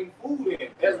to bring food in,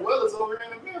 as well as over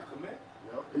in America, man.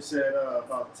 Yep. It said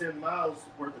about 10 miles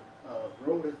worth of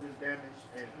road has been damaged,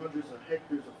 and hundreds of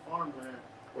hectares of farmland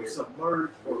were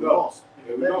submerged or lost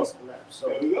in the levees collapse. So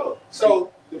there we go.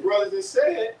 So the brothers that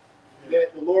said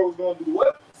that the Lord was going to do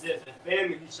what? It says, in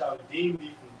famine he shall redeem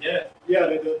thee from death. Yeah,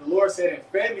 the Lord said in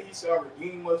famine he shall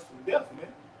redeem us from death, man.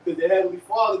 Because the Heavenly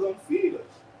Father going to feed us.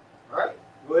 Right?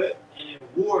 Go ahead. And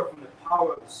in war from the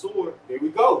power of the sword. There we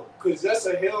go. Because that's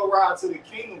a hell ride to the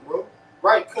kingdom, bro.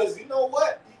 Right? Because you know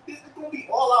what? It's going to be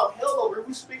all out hell over here.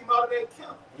 We speaking about that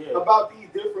camp. Yeah. About these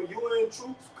different UN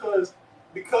troops.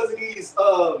 Because of these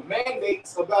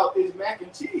mandates about this mac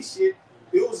and cheese shit,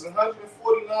 it was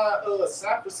 149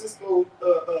 San Francisco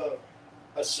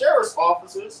sheriff's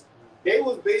officers. They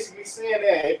was basically saying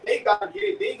that if they got to get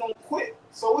it, they going to quit.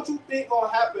 So what you think going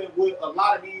to happen with a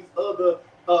lot of these other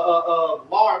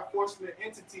law enforcement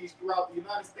entities throughout the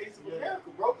United States of America,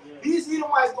 bro? Yeah. These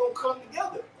Edomites going to come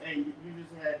together. Hey, you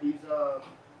just had these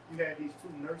these two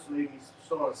nurse ladies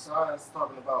showing signs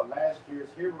talking about last year's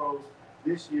heroes,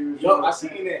 this year's. Yo, I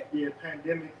seen that. Yeah,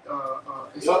 pandemic.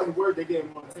 It's something word they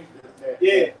didn't want to take that.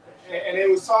 Yeah. And they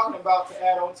was talking about, to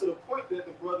add on to the point that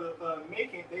the brother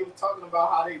making, they were talking about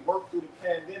how they worked through the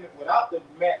pandemic without the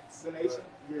vaccination,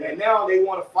 and now they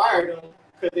want to fire them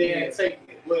because they ain't taking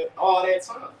it with all that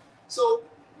time. So,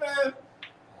 man,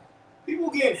 people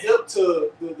getting hip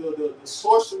to the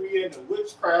sorcery and the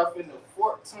witchcraft and the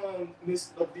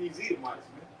fork-tonguedness of these Edomites,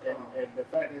 man. And the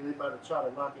fact that they about to try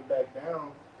to knock it back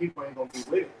down, people ain't gonna be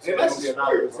with it. So and that's a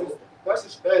spirit, bro.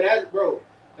 That's bro.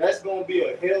 That's gonna be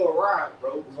a hell ride,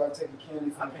 bro. It's like taking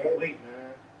candy from I can't wait,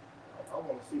 man. I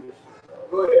want to see this shit,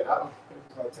 bro. Go ahead.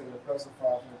 It's like taking a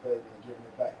pacifier from the baby and giving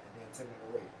it back and then taking it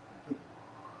away.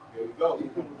 Here we go.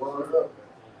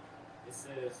 It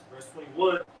says, verse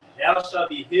 21, thou shalt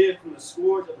be hid from the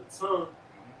scourge of the tongue,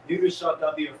 neither shalt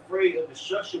thou be afraid of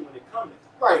destruction when it cometh.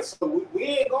 Right, so we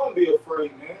ain't gonna be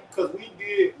afraid, man, because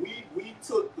we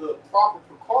took the proper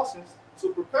precautions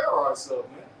to prepare ourselves,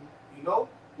 man. You know,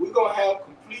 we're gonna have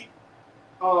complete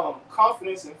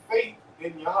confidence and faith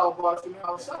in Yahweh and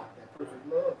Yahweh. That perfect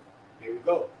love. Here we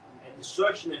go. And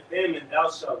destruction and famine thou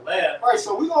shalt laugh. Right,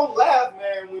 so we're gonna laugh,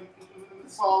 man, when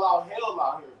it's all out hell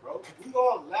out here, bro. We're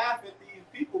gonna laugh at these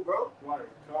people, bro. Right,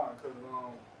 because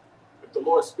if the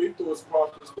Lord speak to his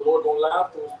prophets, the Lord gonna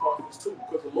laugh to his prophets too.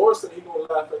 Because the Lord said he gonna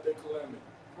laugh at their calamity.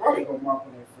 Right.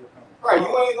 Right,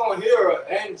 you ain't gonna hear an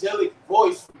angelic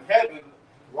voice from heaven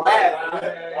laugh.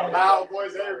 A loud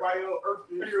voice, everybody on earth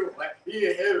can hear him. Like, he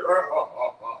in heaven.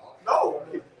 No.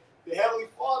 The Heavenly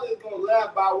Father is going to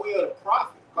laugh by way of the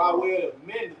prophet, by way of the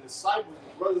men, the disciples,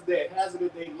 the brothers that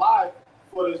hazarded their life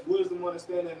for this wisdom,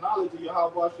 understanding, and knowledge of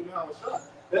Yahweh Shah.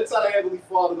 That's how the Heavenly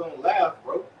Father going to laugh,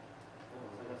 bro.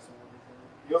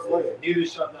 Neither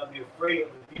shalt thou be afraid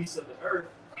of the beasts of the earth,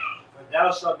 for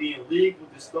thou shalt be in league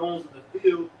with the stones of the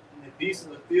field, and the beasts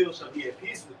of the field shall be at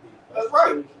peace with thee. That's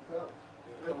right.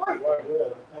 That's right.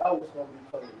 Yeah. Power's gonna be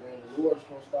coming, man. The Lord's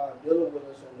gonna start dealing with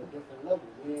us on a different level.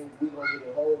 We gonna get a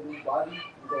whole new body.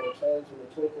 We're gonna change in the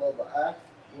twinkle of an eye.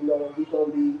 You know, and we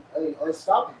gonna be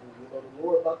unstoppable. You know, the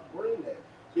Lord about to bring that.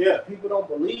 Yeah. People don't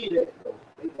believe that though.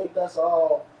 They think that's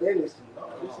all fantasy. No,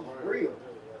 this is real.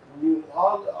 You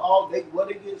they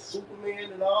get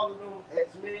Superman and all of them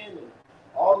X-Men and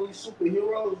all these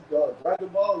superheroes, Dragon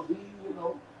Ball Z, you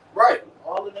know. Right.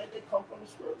 All of that, they come from the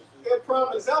scriptures. A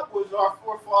prime example is our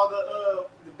forefather,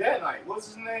 the Danite. What's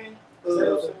his name?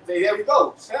 There we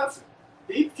go, Samson.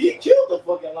 He killed the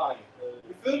fucking lion.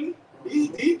 You feel me?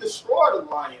 He destroyed the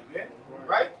lion, man.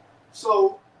 Right?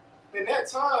 So, in that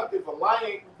time, if a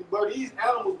lion, but these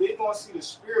animals, they're going to see the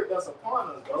spirit that's upon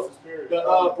us, bro.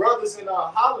 The brothers in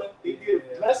Holland, they did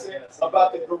a lesson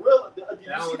about the gorilla. The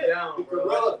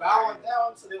gorilla bowing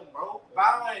down to them, bro.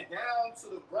 Bowing down to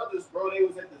the brothers, bro. They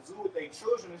was at the zoo with their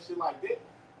children and shit like that.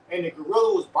 And the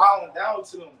gorilla was bowing down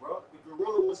to them, bro. The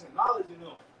gorilla was acknowledging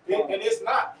them. And it's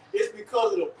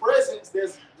because of the presence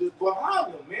that's just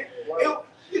behind them, man.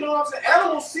 You know what I'm saying?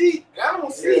 Animals see. I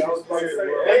was about to say,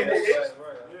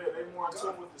 they more in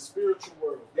tune with the spiritual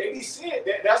world. They be seeing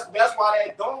that. That's why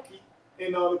that donkey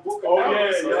in the book of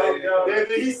Numbers.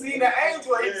 He seen the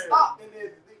angel, he stopped, and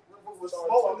then was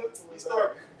smoking. He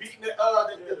started beating the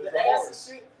ass and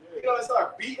shit. You know, he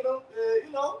started beating him.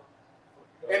 You know,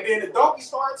 and then the donkey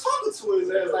started talking to his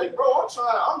ass like, "Bro,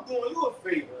 I'm doing you a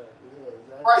favor."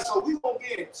 Right. So we gonna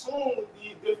be in tune with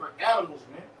these different animals,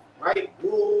 man. Right,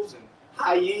 wolves and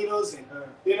hyenas and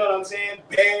you know what I'm saying,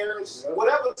 bears,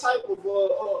 whatever type of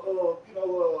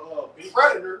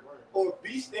predator or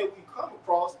beast that we come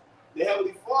across, the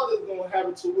Heavenly Father is gonna have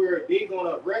it to where they're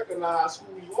gonna recognize who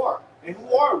we are. And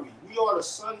who are we? We are the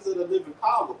sons of the living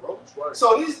power, bro.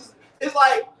 So it's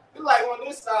like on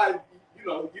this side, you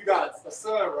know, you got a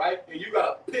son, right? And you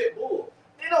got a pit bull.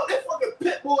 You know, that fucking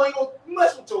pit bull ain't gonna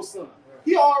mess with your son.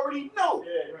 He already know.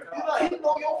 He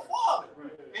know your father.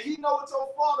 And he know what your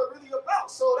father really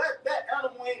about. So that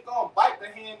animal ain't gonna bite the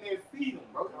hand that feed him,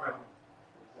 bro.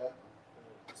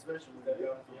 Especially with the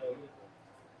young people.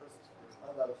 I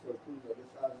gotta say,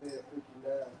 it's Isaiah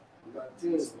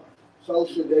 59:19. So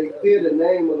should they fear the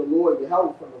name of the Lord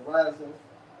Yahweh from the rising,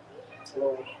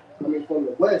 from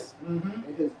the west,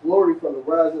 and his glory from the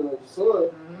rising of the sun,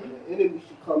 and the enemy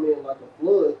should come in like a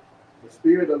flood. The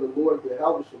spirit of the Lord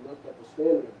Yahweh should lift up a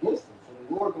standard against them. So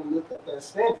the Lord gonna lift up that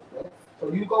standard, man. So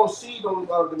you gonna see them,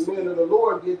 the men of the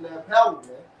Lord getting that power,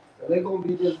 man. And they gonna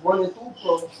be just running through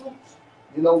troops.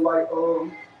 You know, like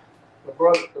the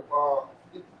brother, I forget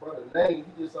the brother's name.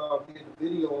 He just did the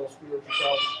video on spiritual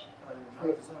power. I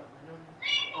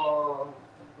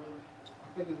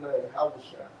think his name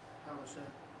Halvashah.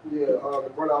 Yeah,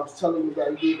 the brother I was telling you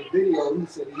about, he did the video. He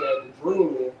said he had the dream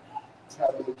in,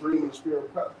 having the dream in the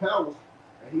spirit powers.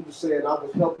 And he was saying I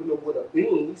was helping him with a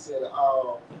being. He said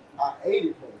I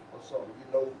aided him or something, you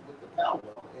know, with the power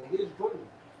in his dream.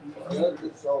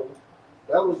 So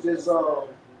that was just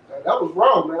that was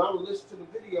wrong, man. I was listening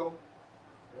to the video,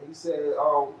 and he said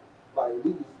like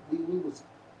we was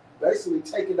basically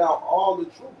taking out all the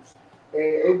troops, and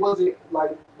it wasn't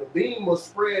like the beam was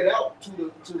spread out to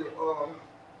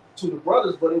the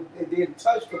brothers, but it didn't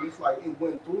touch them. It's like it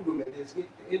went through them and just hit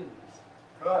the enemies.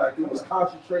 Like it was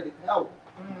concentrated power.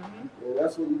 And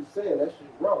that's what he was saying. That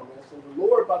shit wrong, man. So the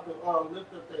Lord about to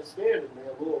lift up that standard, man.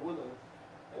 Lord willing,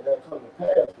 and that come to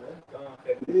pass, man.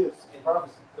 It is. In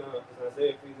prophecy, because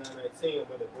Isaiah 59:19,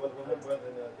 but the brother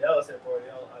in Dallas had pointed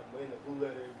out, in the blue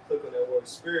letter, you click on that word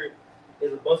spirit,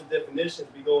 there's a bunch of definitions.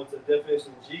 We go into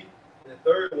definition G, and the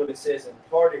third one it says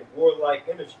imparting warlike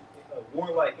energy, man.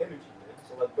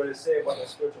 So like brother said about that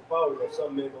spiritual power, that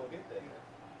some men gonna get that, man.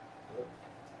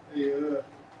 Yeah.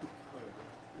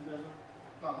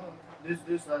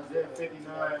 This Isaiah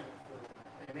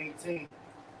 59:18.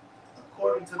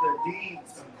 According to their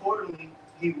deeds, accordingly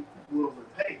he will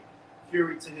repay.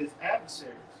 Fury to his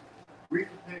adversaries,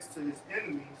 recompense to his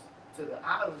enemies, to the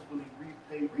islands will he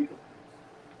repay recompense.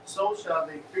 So shall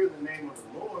they fear the name of the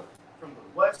Lord from the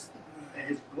west, and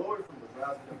his glory from the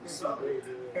rising of the sun.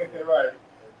 Right.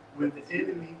 When the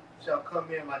enemy shall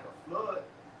come in like a flood,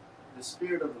 the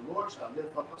spirit of the Lord shall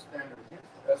lift up a standard against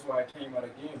them. That's why it came out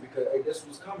again, because hey, this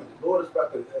was coming. The Lord is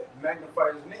about to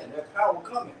magnify his man. That power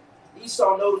coming.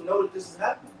 Esau know that this is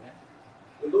happening, man.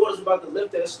 The Lord is about to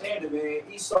lift that standard, man.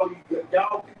 Esau,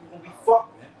 y'all people gonna be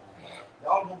fucked, man.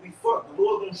 Y'all gonna be fucked. The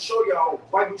Lord gonna show y'all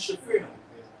why you should fear him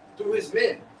through his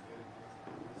men.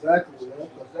 Exactly, man.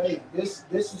 Because hey, this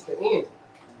is the end.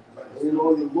 You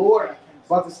know, the Lord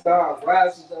about to start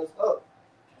rising us up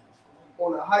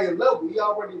on a higher level. He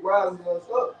already rising us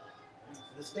up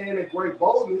to stand in great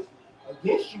boldness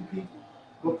against you people.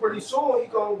 But pretty soon he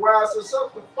gonna rise us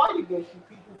up to fight against you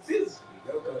people physically.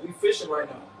 Because we fishing right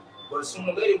now. But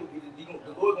sooner or later,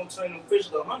 the Lord gonna turn them fish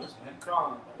to hunters, man.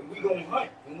 And we gonna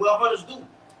hunt. And what hunters do?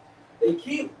 They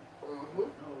kill. Mm-hmm. No,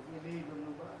 we need them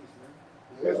new bodies, man.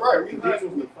 That's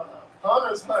right.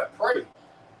 Hunters hunt prey.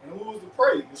 And who was the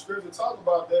prey? The scripture talk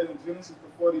about that in Genesis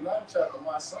the 49th chapter.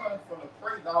 My son, from the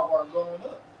prey thou art going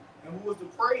up. And who was the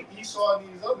prey? Esau and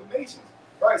these other nations.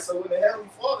 Right, so when the Heavenly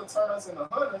Father turns us into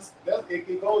hunters,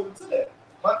 it goes into that.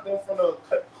 Hunt them from the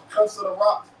cuts of the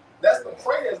rocks. That's the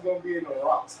prey that's going to be in the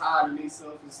rocks, hiding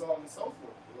themselves and so on and so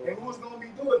forth. And who's going to be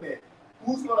doing that?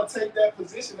 Who's going to take that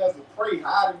position as the prey,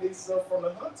 hiding themselves from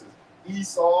the hunters?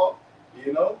 Esau,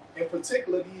 you know, in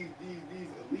particular these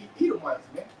elite Edomites,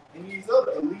 man, and these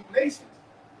other elite nations,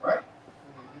 right?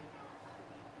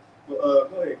 But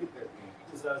go ahead, get that.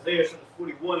 This is Isaiah chapter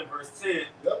 41 and verse 10.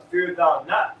 Yep. Fear thou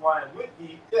not, for I am with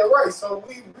thee. Yeah, right. So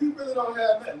we really don't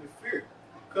have nothing to fear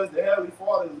because the Heavenly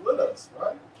Father is with us,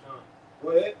 right? Go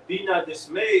ahead. Be not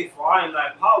dismayed, for I am thy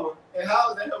power. And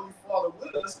how is the Heavenly Father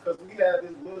with us? Because we have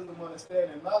this wisdom,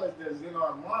 understanding, knowledge that's in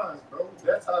our minds, bro.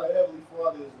 That's how the Heavenly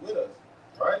Father is with us,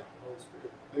 right? Holy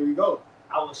Spirit. There we go.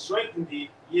 I will strengthen thee,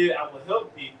 yea, I will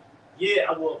help thee, yea,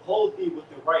 I will uphold thee with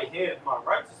the right hand of my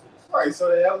righteousness. Right,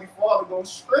 so the Heavenly Father going to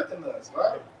strengthen us,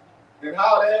 right? And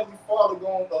how the Heavenly Father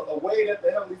going, a way that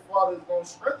the Heavenly Father is going to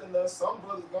strengthen us, some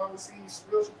brothers going to receive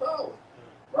spiritual power,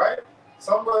 right?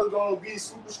 Some brothers going to be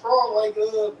super strong, like,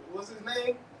 what's his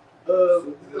name?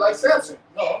 Like Samson.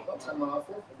 No, I'm talking about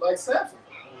like Samson,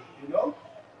 you know?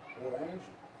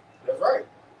 That's right.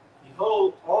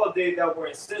 Behold, all they that were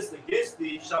incensed against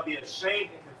thee shall be ashamed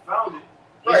and confounded.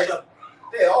 They Right. shall-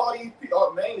 Yeah, all these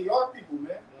people, mainly our people,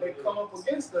 man, they come up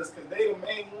against us because they the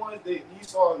main ones that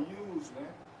Esau used, man,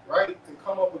 right, to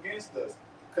come up against us.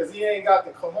 Because he ain't got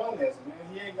the cojones, man.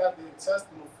 He ain't got the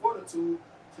intestinal fortitude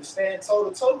to stand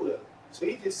toe-to-toe with us. So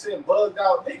he just sent bugged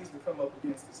out niggas to come up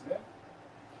against us, man.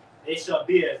 They shall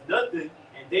be as nothing,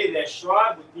 and they that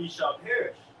strive with thee shall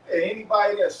perish. Hey,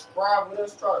 anybody that strive with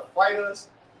us, try to fight us,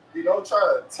 you know, try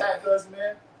to attack us,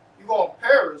 man, you're going to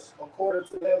perish according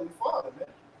to the Heavenly Father, man.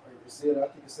 I think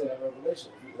it said in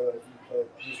Revelation,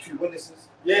 these two witnesses.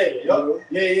 Yeah, know?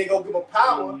 yeah, you ain't going to give them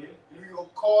power. Yeah. You going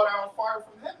to call down fire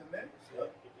from heaven, man. If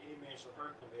any man shall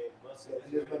hurt them, they must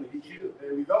He is going to be killed.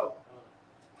 There we go.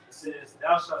 It says,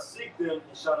 thou shalt seek them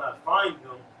and shalt not find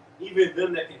them, even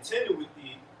them that contend with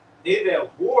thee. They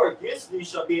that war against thee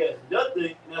shall be as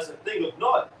nothing and as a thing of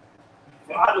naught.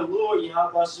 For I, the Lord,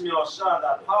 Yahweh Shemiah Shah,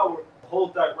 thy power,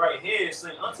 hold thy right hand,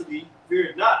 saying unto thee,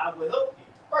 fear not, I will help thee.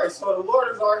 Right, so the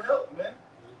Lord is our help, man.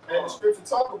 And the scripture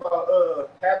talk about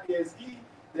happy as he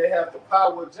that have the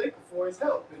power of Jacob for his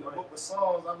help. In the book of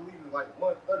Psalms, I believe in like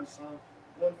 130 something,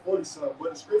 140 something.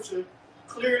 But the scripture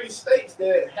clearly states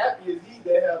that happy is he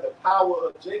that have the power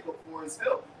of Jacob for his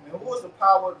help. And who is the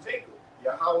power of Jacob?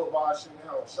 Yahweh Ba'ashem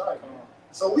Yahushai.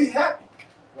 So we happy.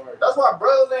 That's why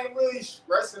brothers ain't really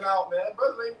stressing out, man.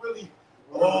 Brothers ain't really,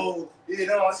 you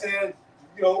know what I'm saying,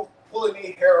 you know, pulling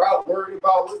their hair out, worried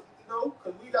about what, you know,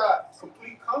 because we got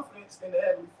complete confidence in the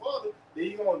Heavenly Father that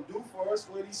He's going to do for us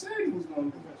what He said He was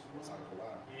going to do.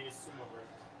 Yes, some more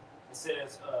verses. It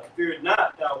says, fear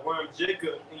not, thou worm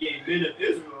Jacob, and ye men of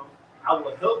Israel. I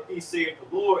will help thee, saith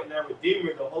the Lord, and thy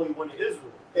Redeemer, the Holy One of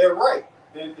Israel. Yeah, right.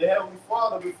 The Heavenly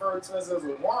Father referred to us as a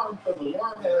worm because the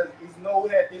worm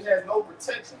has no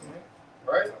protection, man.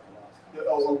 Right?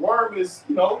 A worm is,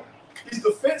 you know, he's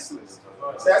defenseless.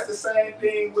 So that's the same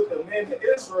thing with the men of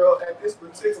Israel at this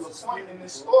particular point in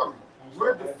this story.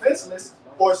 We're defenseless,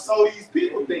 or so these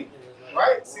people think.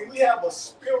 Right? See, we have a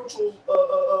spiritual,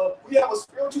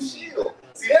 shield.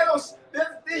 See, that's the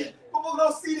thing. People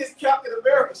don't see this Captain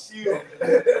America shield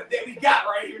that we got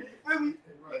right here. You feel me?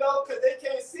 You know, because they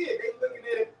can't see it. They looking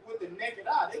at it with the naked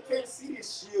eye. They can't see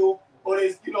this shield or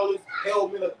this, you know, this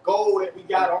helmet of gold that we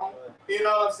got on. You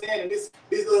know what I'm saying? And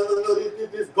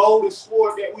this golden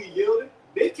sword that we yielded.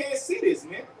 They can't see this,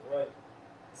 man. Right. It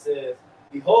says,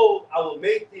 behold, I will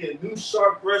make thee a new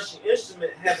sharp brushing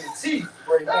instrument having teeth.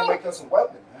 Bro, you gotta make us a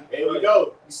weapon, man. There we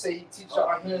go. You say he teach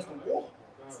our hands to war.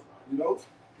 You know?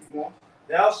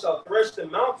 Thou shalt thresh the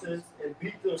mountains and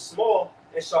beat them small,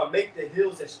 and shalt make the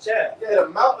hills as chaff. Yeah, the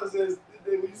mountains is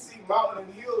when you see mountain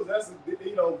and hills, that's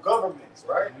governments,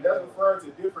 right? That's referring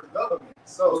to different governments.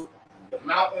 So the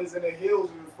mountains and the hills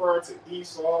is referring to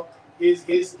Esau,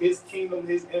 his kingdom,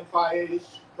 his empire, his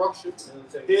structure,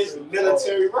 his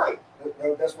military right.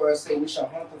 That's why I say we shall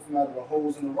hunt them from out of the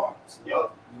holes in the rocks.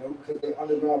 Yep. You know, because they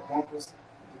underground bunkers,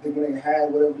 when they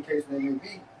hide, whatever the case may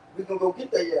be, we gonna go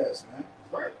get their ass, man.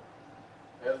 Right.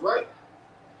 That's right.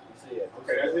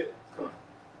 Okay, that's it.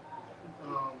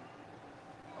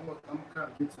 I'm gonna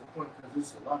kind of get to the point because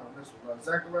there's a lot on this one.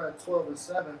 Zechariah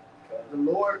 12:7. The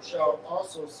Lord shall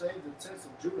also save the tents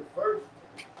of Judah first,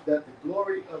 that the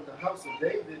glory of the house of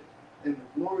David and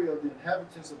the glory of the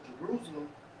inhabitants of Jerusalem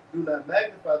do not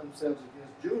magnify themselves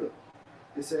against Judah.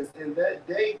 It says, in that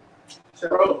day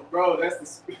shall... Bro,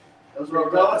 that's the... That's bro,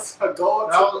 what go I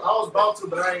was about to,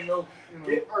 but I ain't know.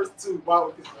 Get verse 2.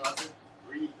 Bible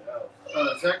read out.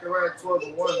 Zechariah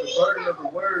 12:1. The burden of the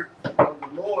word of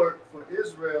the Lord for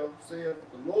Israel, saith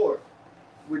the Lord,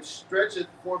 which stretcheth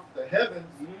forth the heavens,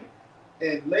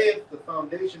 and layeth the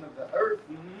foundation of the earth,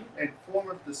 and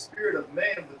formeth the spirit of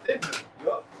man within him.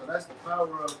 So that's the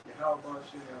power of Yahweh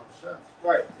Shem.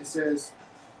 Right. It says,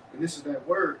 and this is that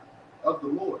word of the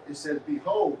Lord. It says,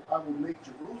 behold, I will make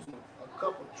Jerusalem a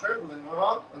cup of trembling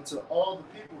unto all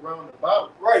the people round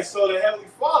about. Right. So the Heavenly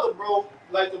Father, bro,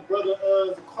 like the brother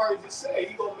Zakari just said,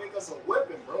 he gonna make us a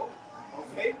weapon, bro.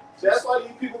 Okay? So that's why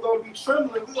these people gonna be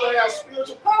trembling. We gonna have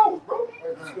spiritual powers, bro.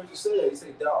 The scripture said, he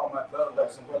said, thou art my battle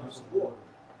axe and weapons of war.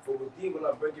 For with thee will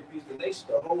I break in peace the nation.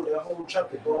 That whole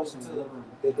chapter goes into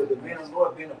the man of the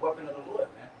Lord being a weapon of the Lord,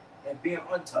 man. And being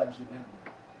untouched, man.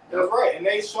 That's right. And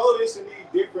they show this in these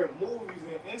different movies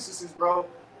and instances, bro.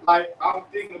 Like, I'm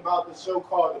thinking about the show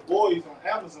called The Boys on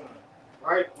Amazon,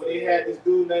 right? Where they had this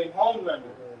dude named Homelander.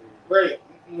 Right.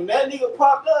 When that nigga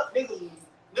popped up, niggas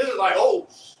like, oh,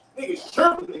 niggas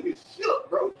trembling, niggas shook,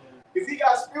 bro. Because he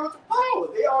got spiritual power.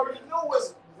 They already know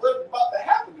what's about to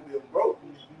happen to them, bro.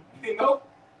 You know?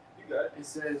 You got it. It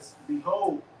says,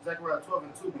 behold, Zechariah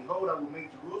 12:2, behold, I will make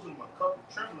Jerusalem a cup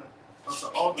of trembling unto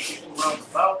all the people round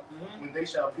about, when they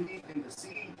shall be in the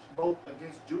siege, both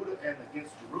against Judah and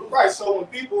against Jerusalem. Right, so when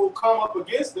people come up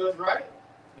against us, right,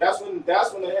 that's when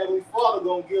the Heavenly Father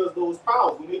gonna give us those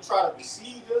powers. When they try to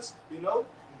besiege us, you know.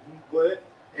 But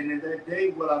and in that day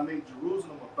will I make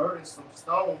Jerusalem a burdensome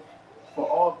stone for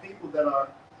all people that are,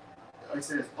 it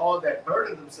says, all that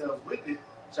burden themselves with it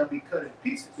shall be cut in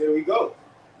pieces. There we go.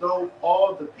 Though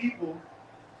all the people,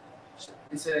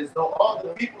 it says, though all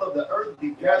the people of the earth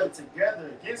be gathered together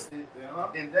against it,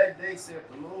 in that day, saith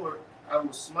the Lord, I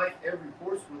will smite every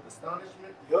horse with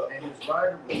astonishment, and his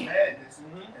rider with madness,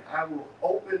 and I will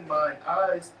open mine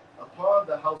eyes upon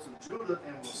the house of Judah,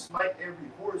 and will smite every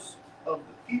horse of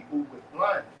the people with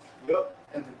blindness.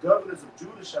 And the governors of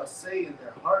Judah shall say in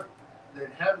their heart, the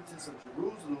inhabitants of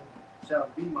Jerusalem shall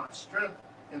be my strength,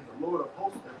 and the Lord of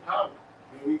hosts their power.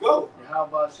 There we go.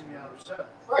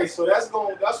 Right, so that's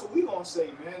what we gonna say,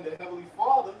 man. The Heavenly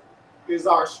Father is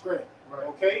our strength. Right.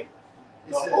 Okay?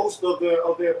 The host of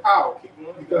their power. Keep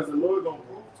going. Because the Lord gonna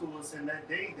prove to us in that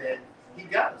day that he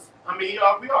got us. I mean,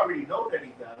 we already know that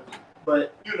he got us,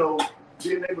 but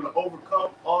being able to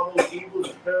overcome all those evils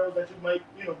and perils that you might,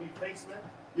 be facing,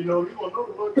 you're gonna know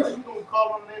the Lord God. You're gonna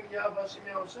call on the name of Yahweh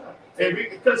Shem. And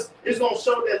because it's gonna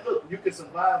show that, look, you can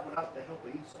survive without the help of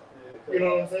Esau. You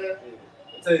know what I'm saying?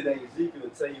 I tell you that Ezekiel will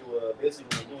tell you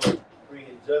basically when the Lord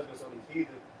bringing judgments on these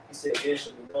heathen, he said, then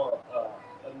shall be known,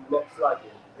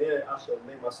 then I shall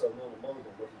make myself known among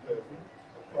them.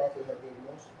 Prophet have been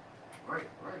mentioned. Right.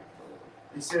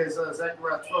 It says,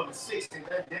 Zechariah 12:6, in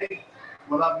that day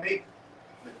will I make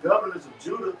the governors of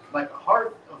Judah like a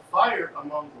heart of fire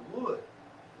among the wood,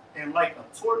 and like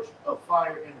a torch of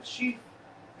fire in a sheaf,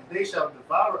 and they shall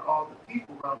devour all the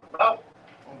people round about,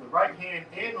 on the right hand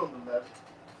and on the left,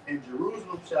 and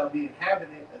Jerusalem shall be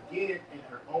inhabited again in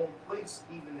her own place,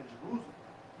 even in Jerusalem.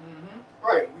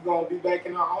 Right, we're going to be back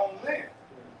in our own land.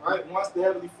 Right, once the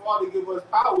Heavenly Father give us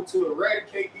power to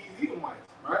eradicate these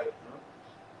Edomites, right?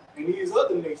 And these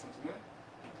other nations, man.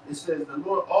 It says, the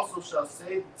Lord also shall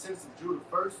save the tents of Judah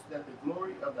first, that the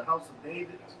glory of the house of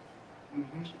David and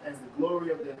the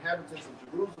glory of the inhabitants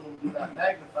of Jerusalem do not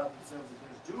magnify themselves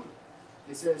against Judah.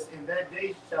 It says, in that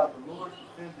day shall the Lord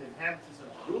defend the inhabitants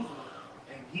of Jerusalem,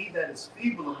 and he that is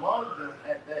feeble among them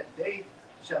at that day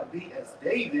shall be as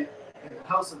David, and the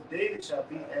house of David shall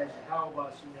be as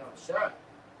Yahweh Shem,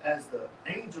 as the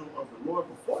angel of the Lord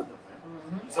before them,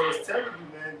 man. So it's telling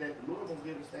you, man, that the Lord gonna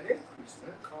give us that increase,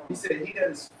 man. He said, he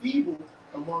that is feeble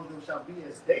among them shall be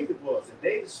as David was. And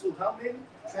David slew how many?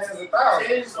 Tens of Tens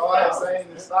thousands. of So I'm thousands. saying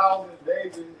the thousands,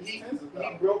 David, He tens of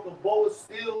thousands. broke a bow of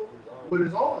steel with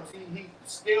his arms. He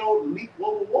scaled, leaped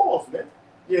over walls, man.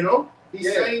 You know, he's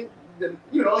Yeah. saying that,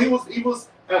 you know, he was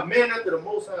a man after the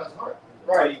Most High's heart.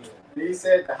 Right. And he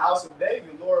said the house of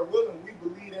David, Lord willing, we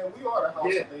believe that we are the house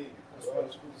Yeah. of David. That's why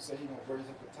the scripture says he's going to raise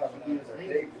up the tabernacle of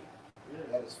David.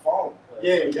 That is fallen.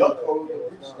 Yeah, That's yup. what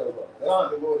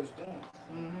the Lord is doing.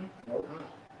 Mm-hmm. You know?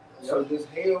 So this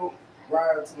hell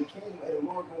ride to the kingdom, and the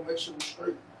Lord going to make sure we're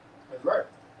straight That's right.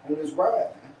 on this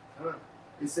ride, man.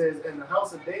 It says, and the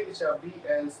house of David shall be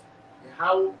as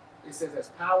Yahweh, it says, as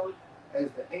power as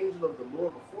the angel of the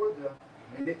Lord before them.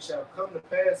 And it shall come to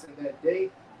pass in that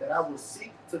day that I will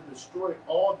seek to destroy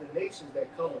all the nations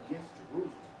that come against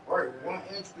Jerusalem. Right, 1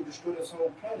 inch could destroy this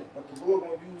whole planet, but the Lord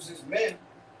going to use his men,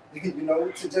 you know,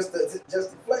 to just to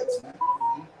flex, man.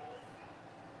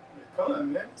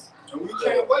 Come, man. And we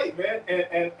can't wait, man.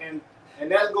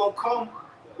 And that's gonna come.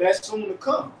 That's soon to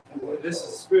come. Well, this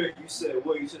is spirit. You said,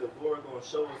 well, you said the Lord going to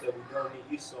show us that we don't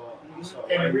need Esau.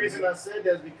 And the reason I said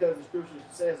that is because the scripture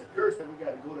says a curse that we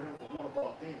got to go to him for one of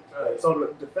all things. Right.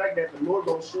 So the fact that the Lord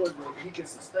going to show us that he can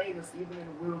sustain us even in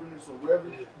the wilderness or wherever,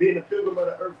 being a pilgrim of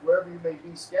the earth, wherever you may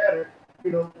be scattered,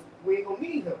 you know, we ain't going to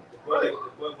need him. One of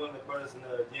the brothers in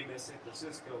the gym in San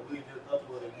Francisco, we just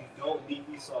uploaded, you don't need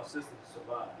Esau's system to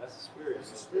survive. That's the spirit.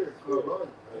 It's a spirit. Good Lord.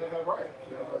 Yeah, right.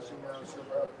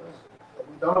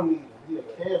 We don't need him. He a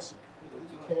cancer. He's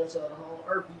a cancer of the whole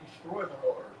earth. He destroyed the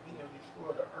whole earth. He didn't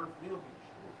destroy the earth. Will be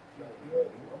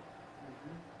destroyed.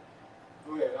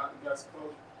 Go ahead. You got some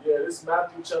closure? Yeah, this is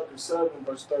Matthew chapter 7,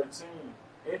 verse 13.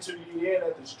 Enter ye in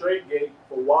at the straight gate,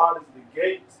 for wide is the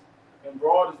gate, and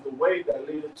broad is the way that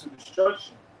leadeth to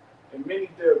destruction. And many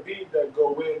there be that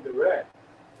go in thereat,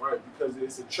 right? Because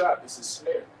it's a trap, it's a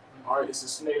snare. All right, it's a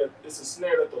snare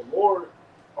that the Lord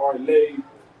are laid,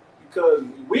 because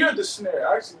we are the snare.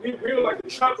 Actually, we're like the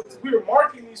trap. We are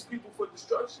marking these people for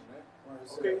destruction, man.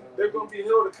 Okay, they're gonna be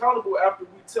held accountable after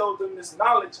we tell them this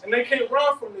knowledge, and they can't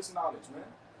run from this knowledge, man.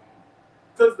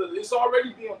 Because it's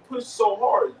already being pushed so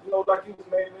hard. You know, like you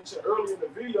made mention earlier in the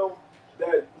video,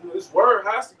 that this word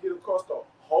has to get across the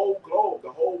whole globe,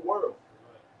 the whole world.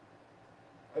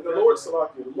 And the Lord,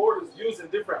 Salakia, the Lord is using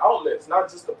different outlets, not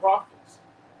just the prophets.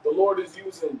 The Lord is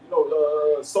using,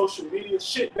 social media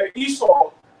shit that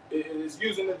Esau is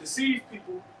using to deceive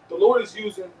people. The Lord is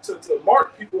using to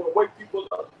mark people and wake people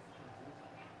up.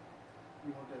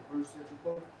 You want that verse that you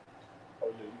quoted? Oh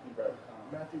yeah, you can grab it.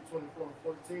 Matthew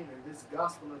 24:14, and this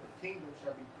gospel of the kingdom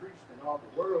shall be preached in all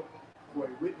the world for a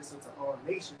witness unto all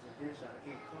nations, and then shall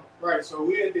the end come. Right, so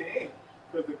we're at the end,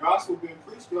 because the gospel being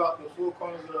preached throughout the four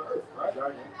corners of the earth,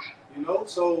 right? You know,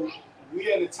 so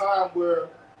we at a time where,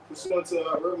 pursuant to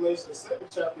Revelation the 7th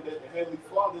chapter, that the Heavenly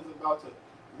Father is about to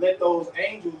let those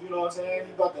angels, you know what I'm saying?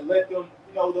 He's about to let them,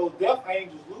 those death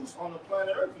angels loose on the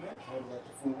planet Earth, man. Like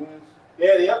the full winds.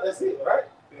 Yeah, that's it, right?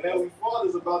 The Heavenly Father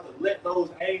is about to let those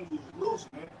angels loose,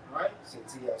 man, right? Said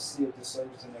to sealed the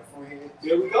servants in their foreheads.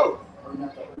 There we go. Or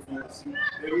not the earth, not the sea.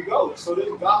 There we go. So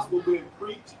this gospel being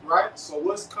preached, right? So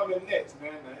what's coming next,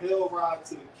 man? The hell ride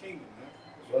to the kingdom, man.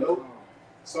 You know?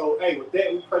 So, hey, with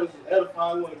that, we pray this is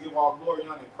edifying. We want to give our glory,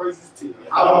 honor, and praises to you.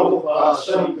 The honors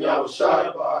to the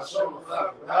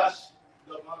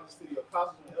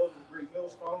apostles and elders of Great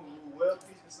Millstone, who rule well,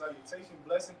 peace and salutation,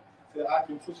 blessing, that I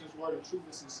can preach this word of truth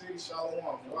and sincerity.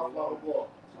 Shalom.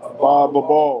 Bible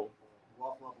ball.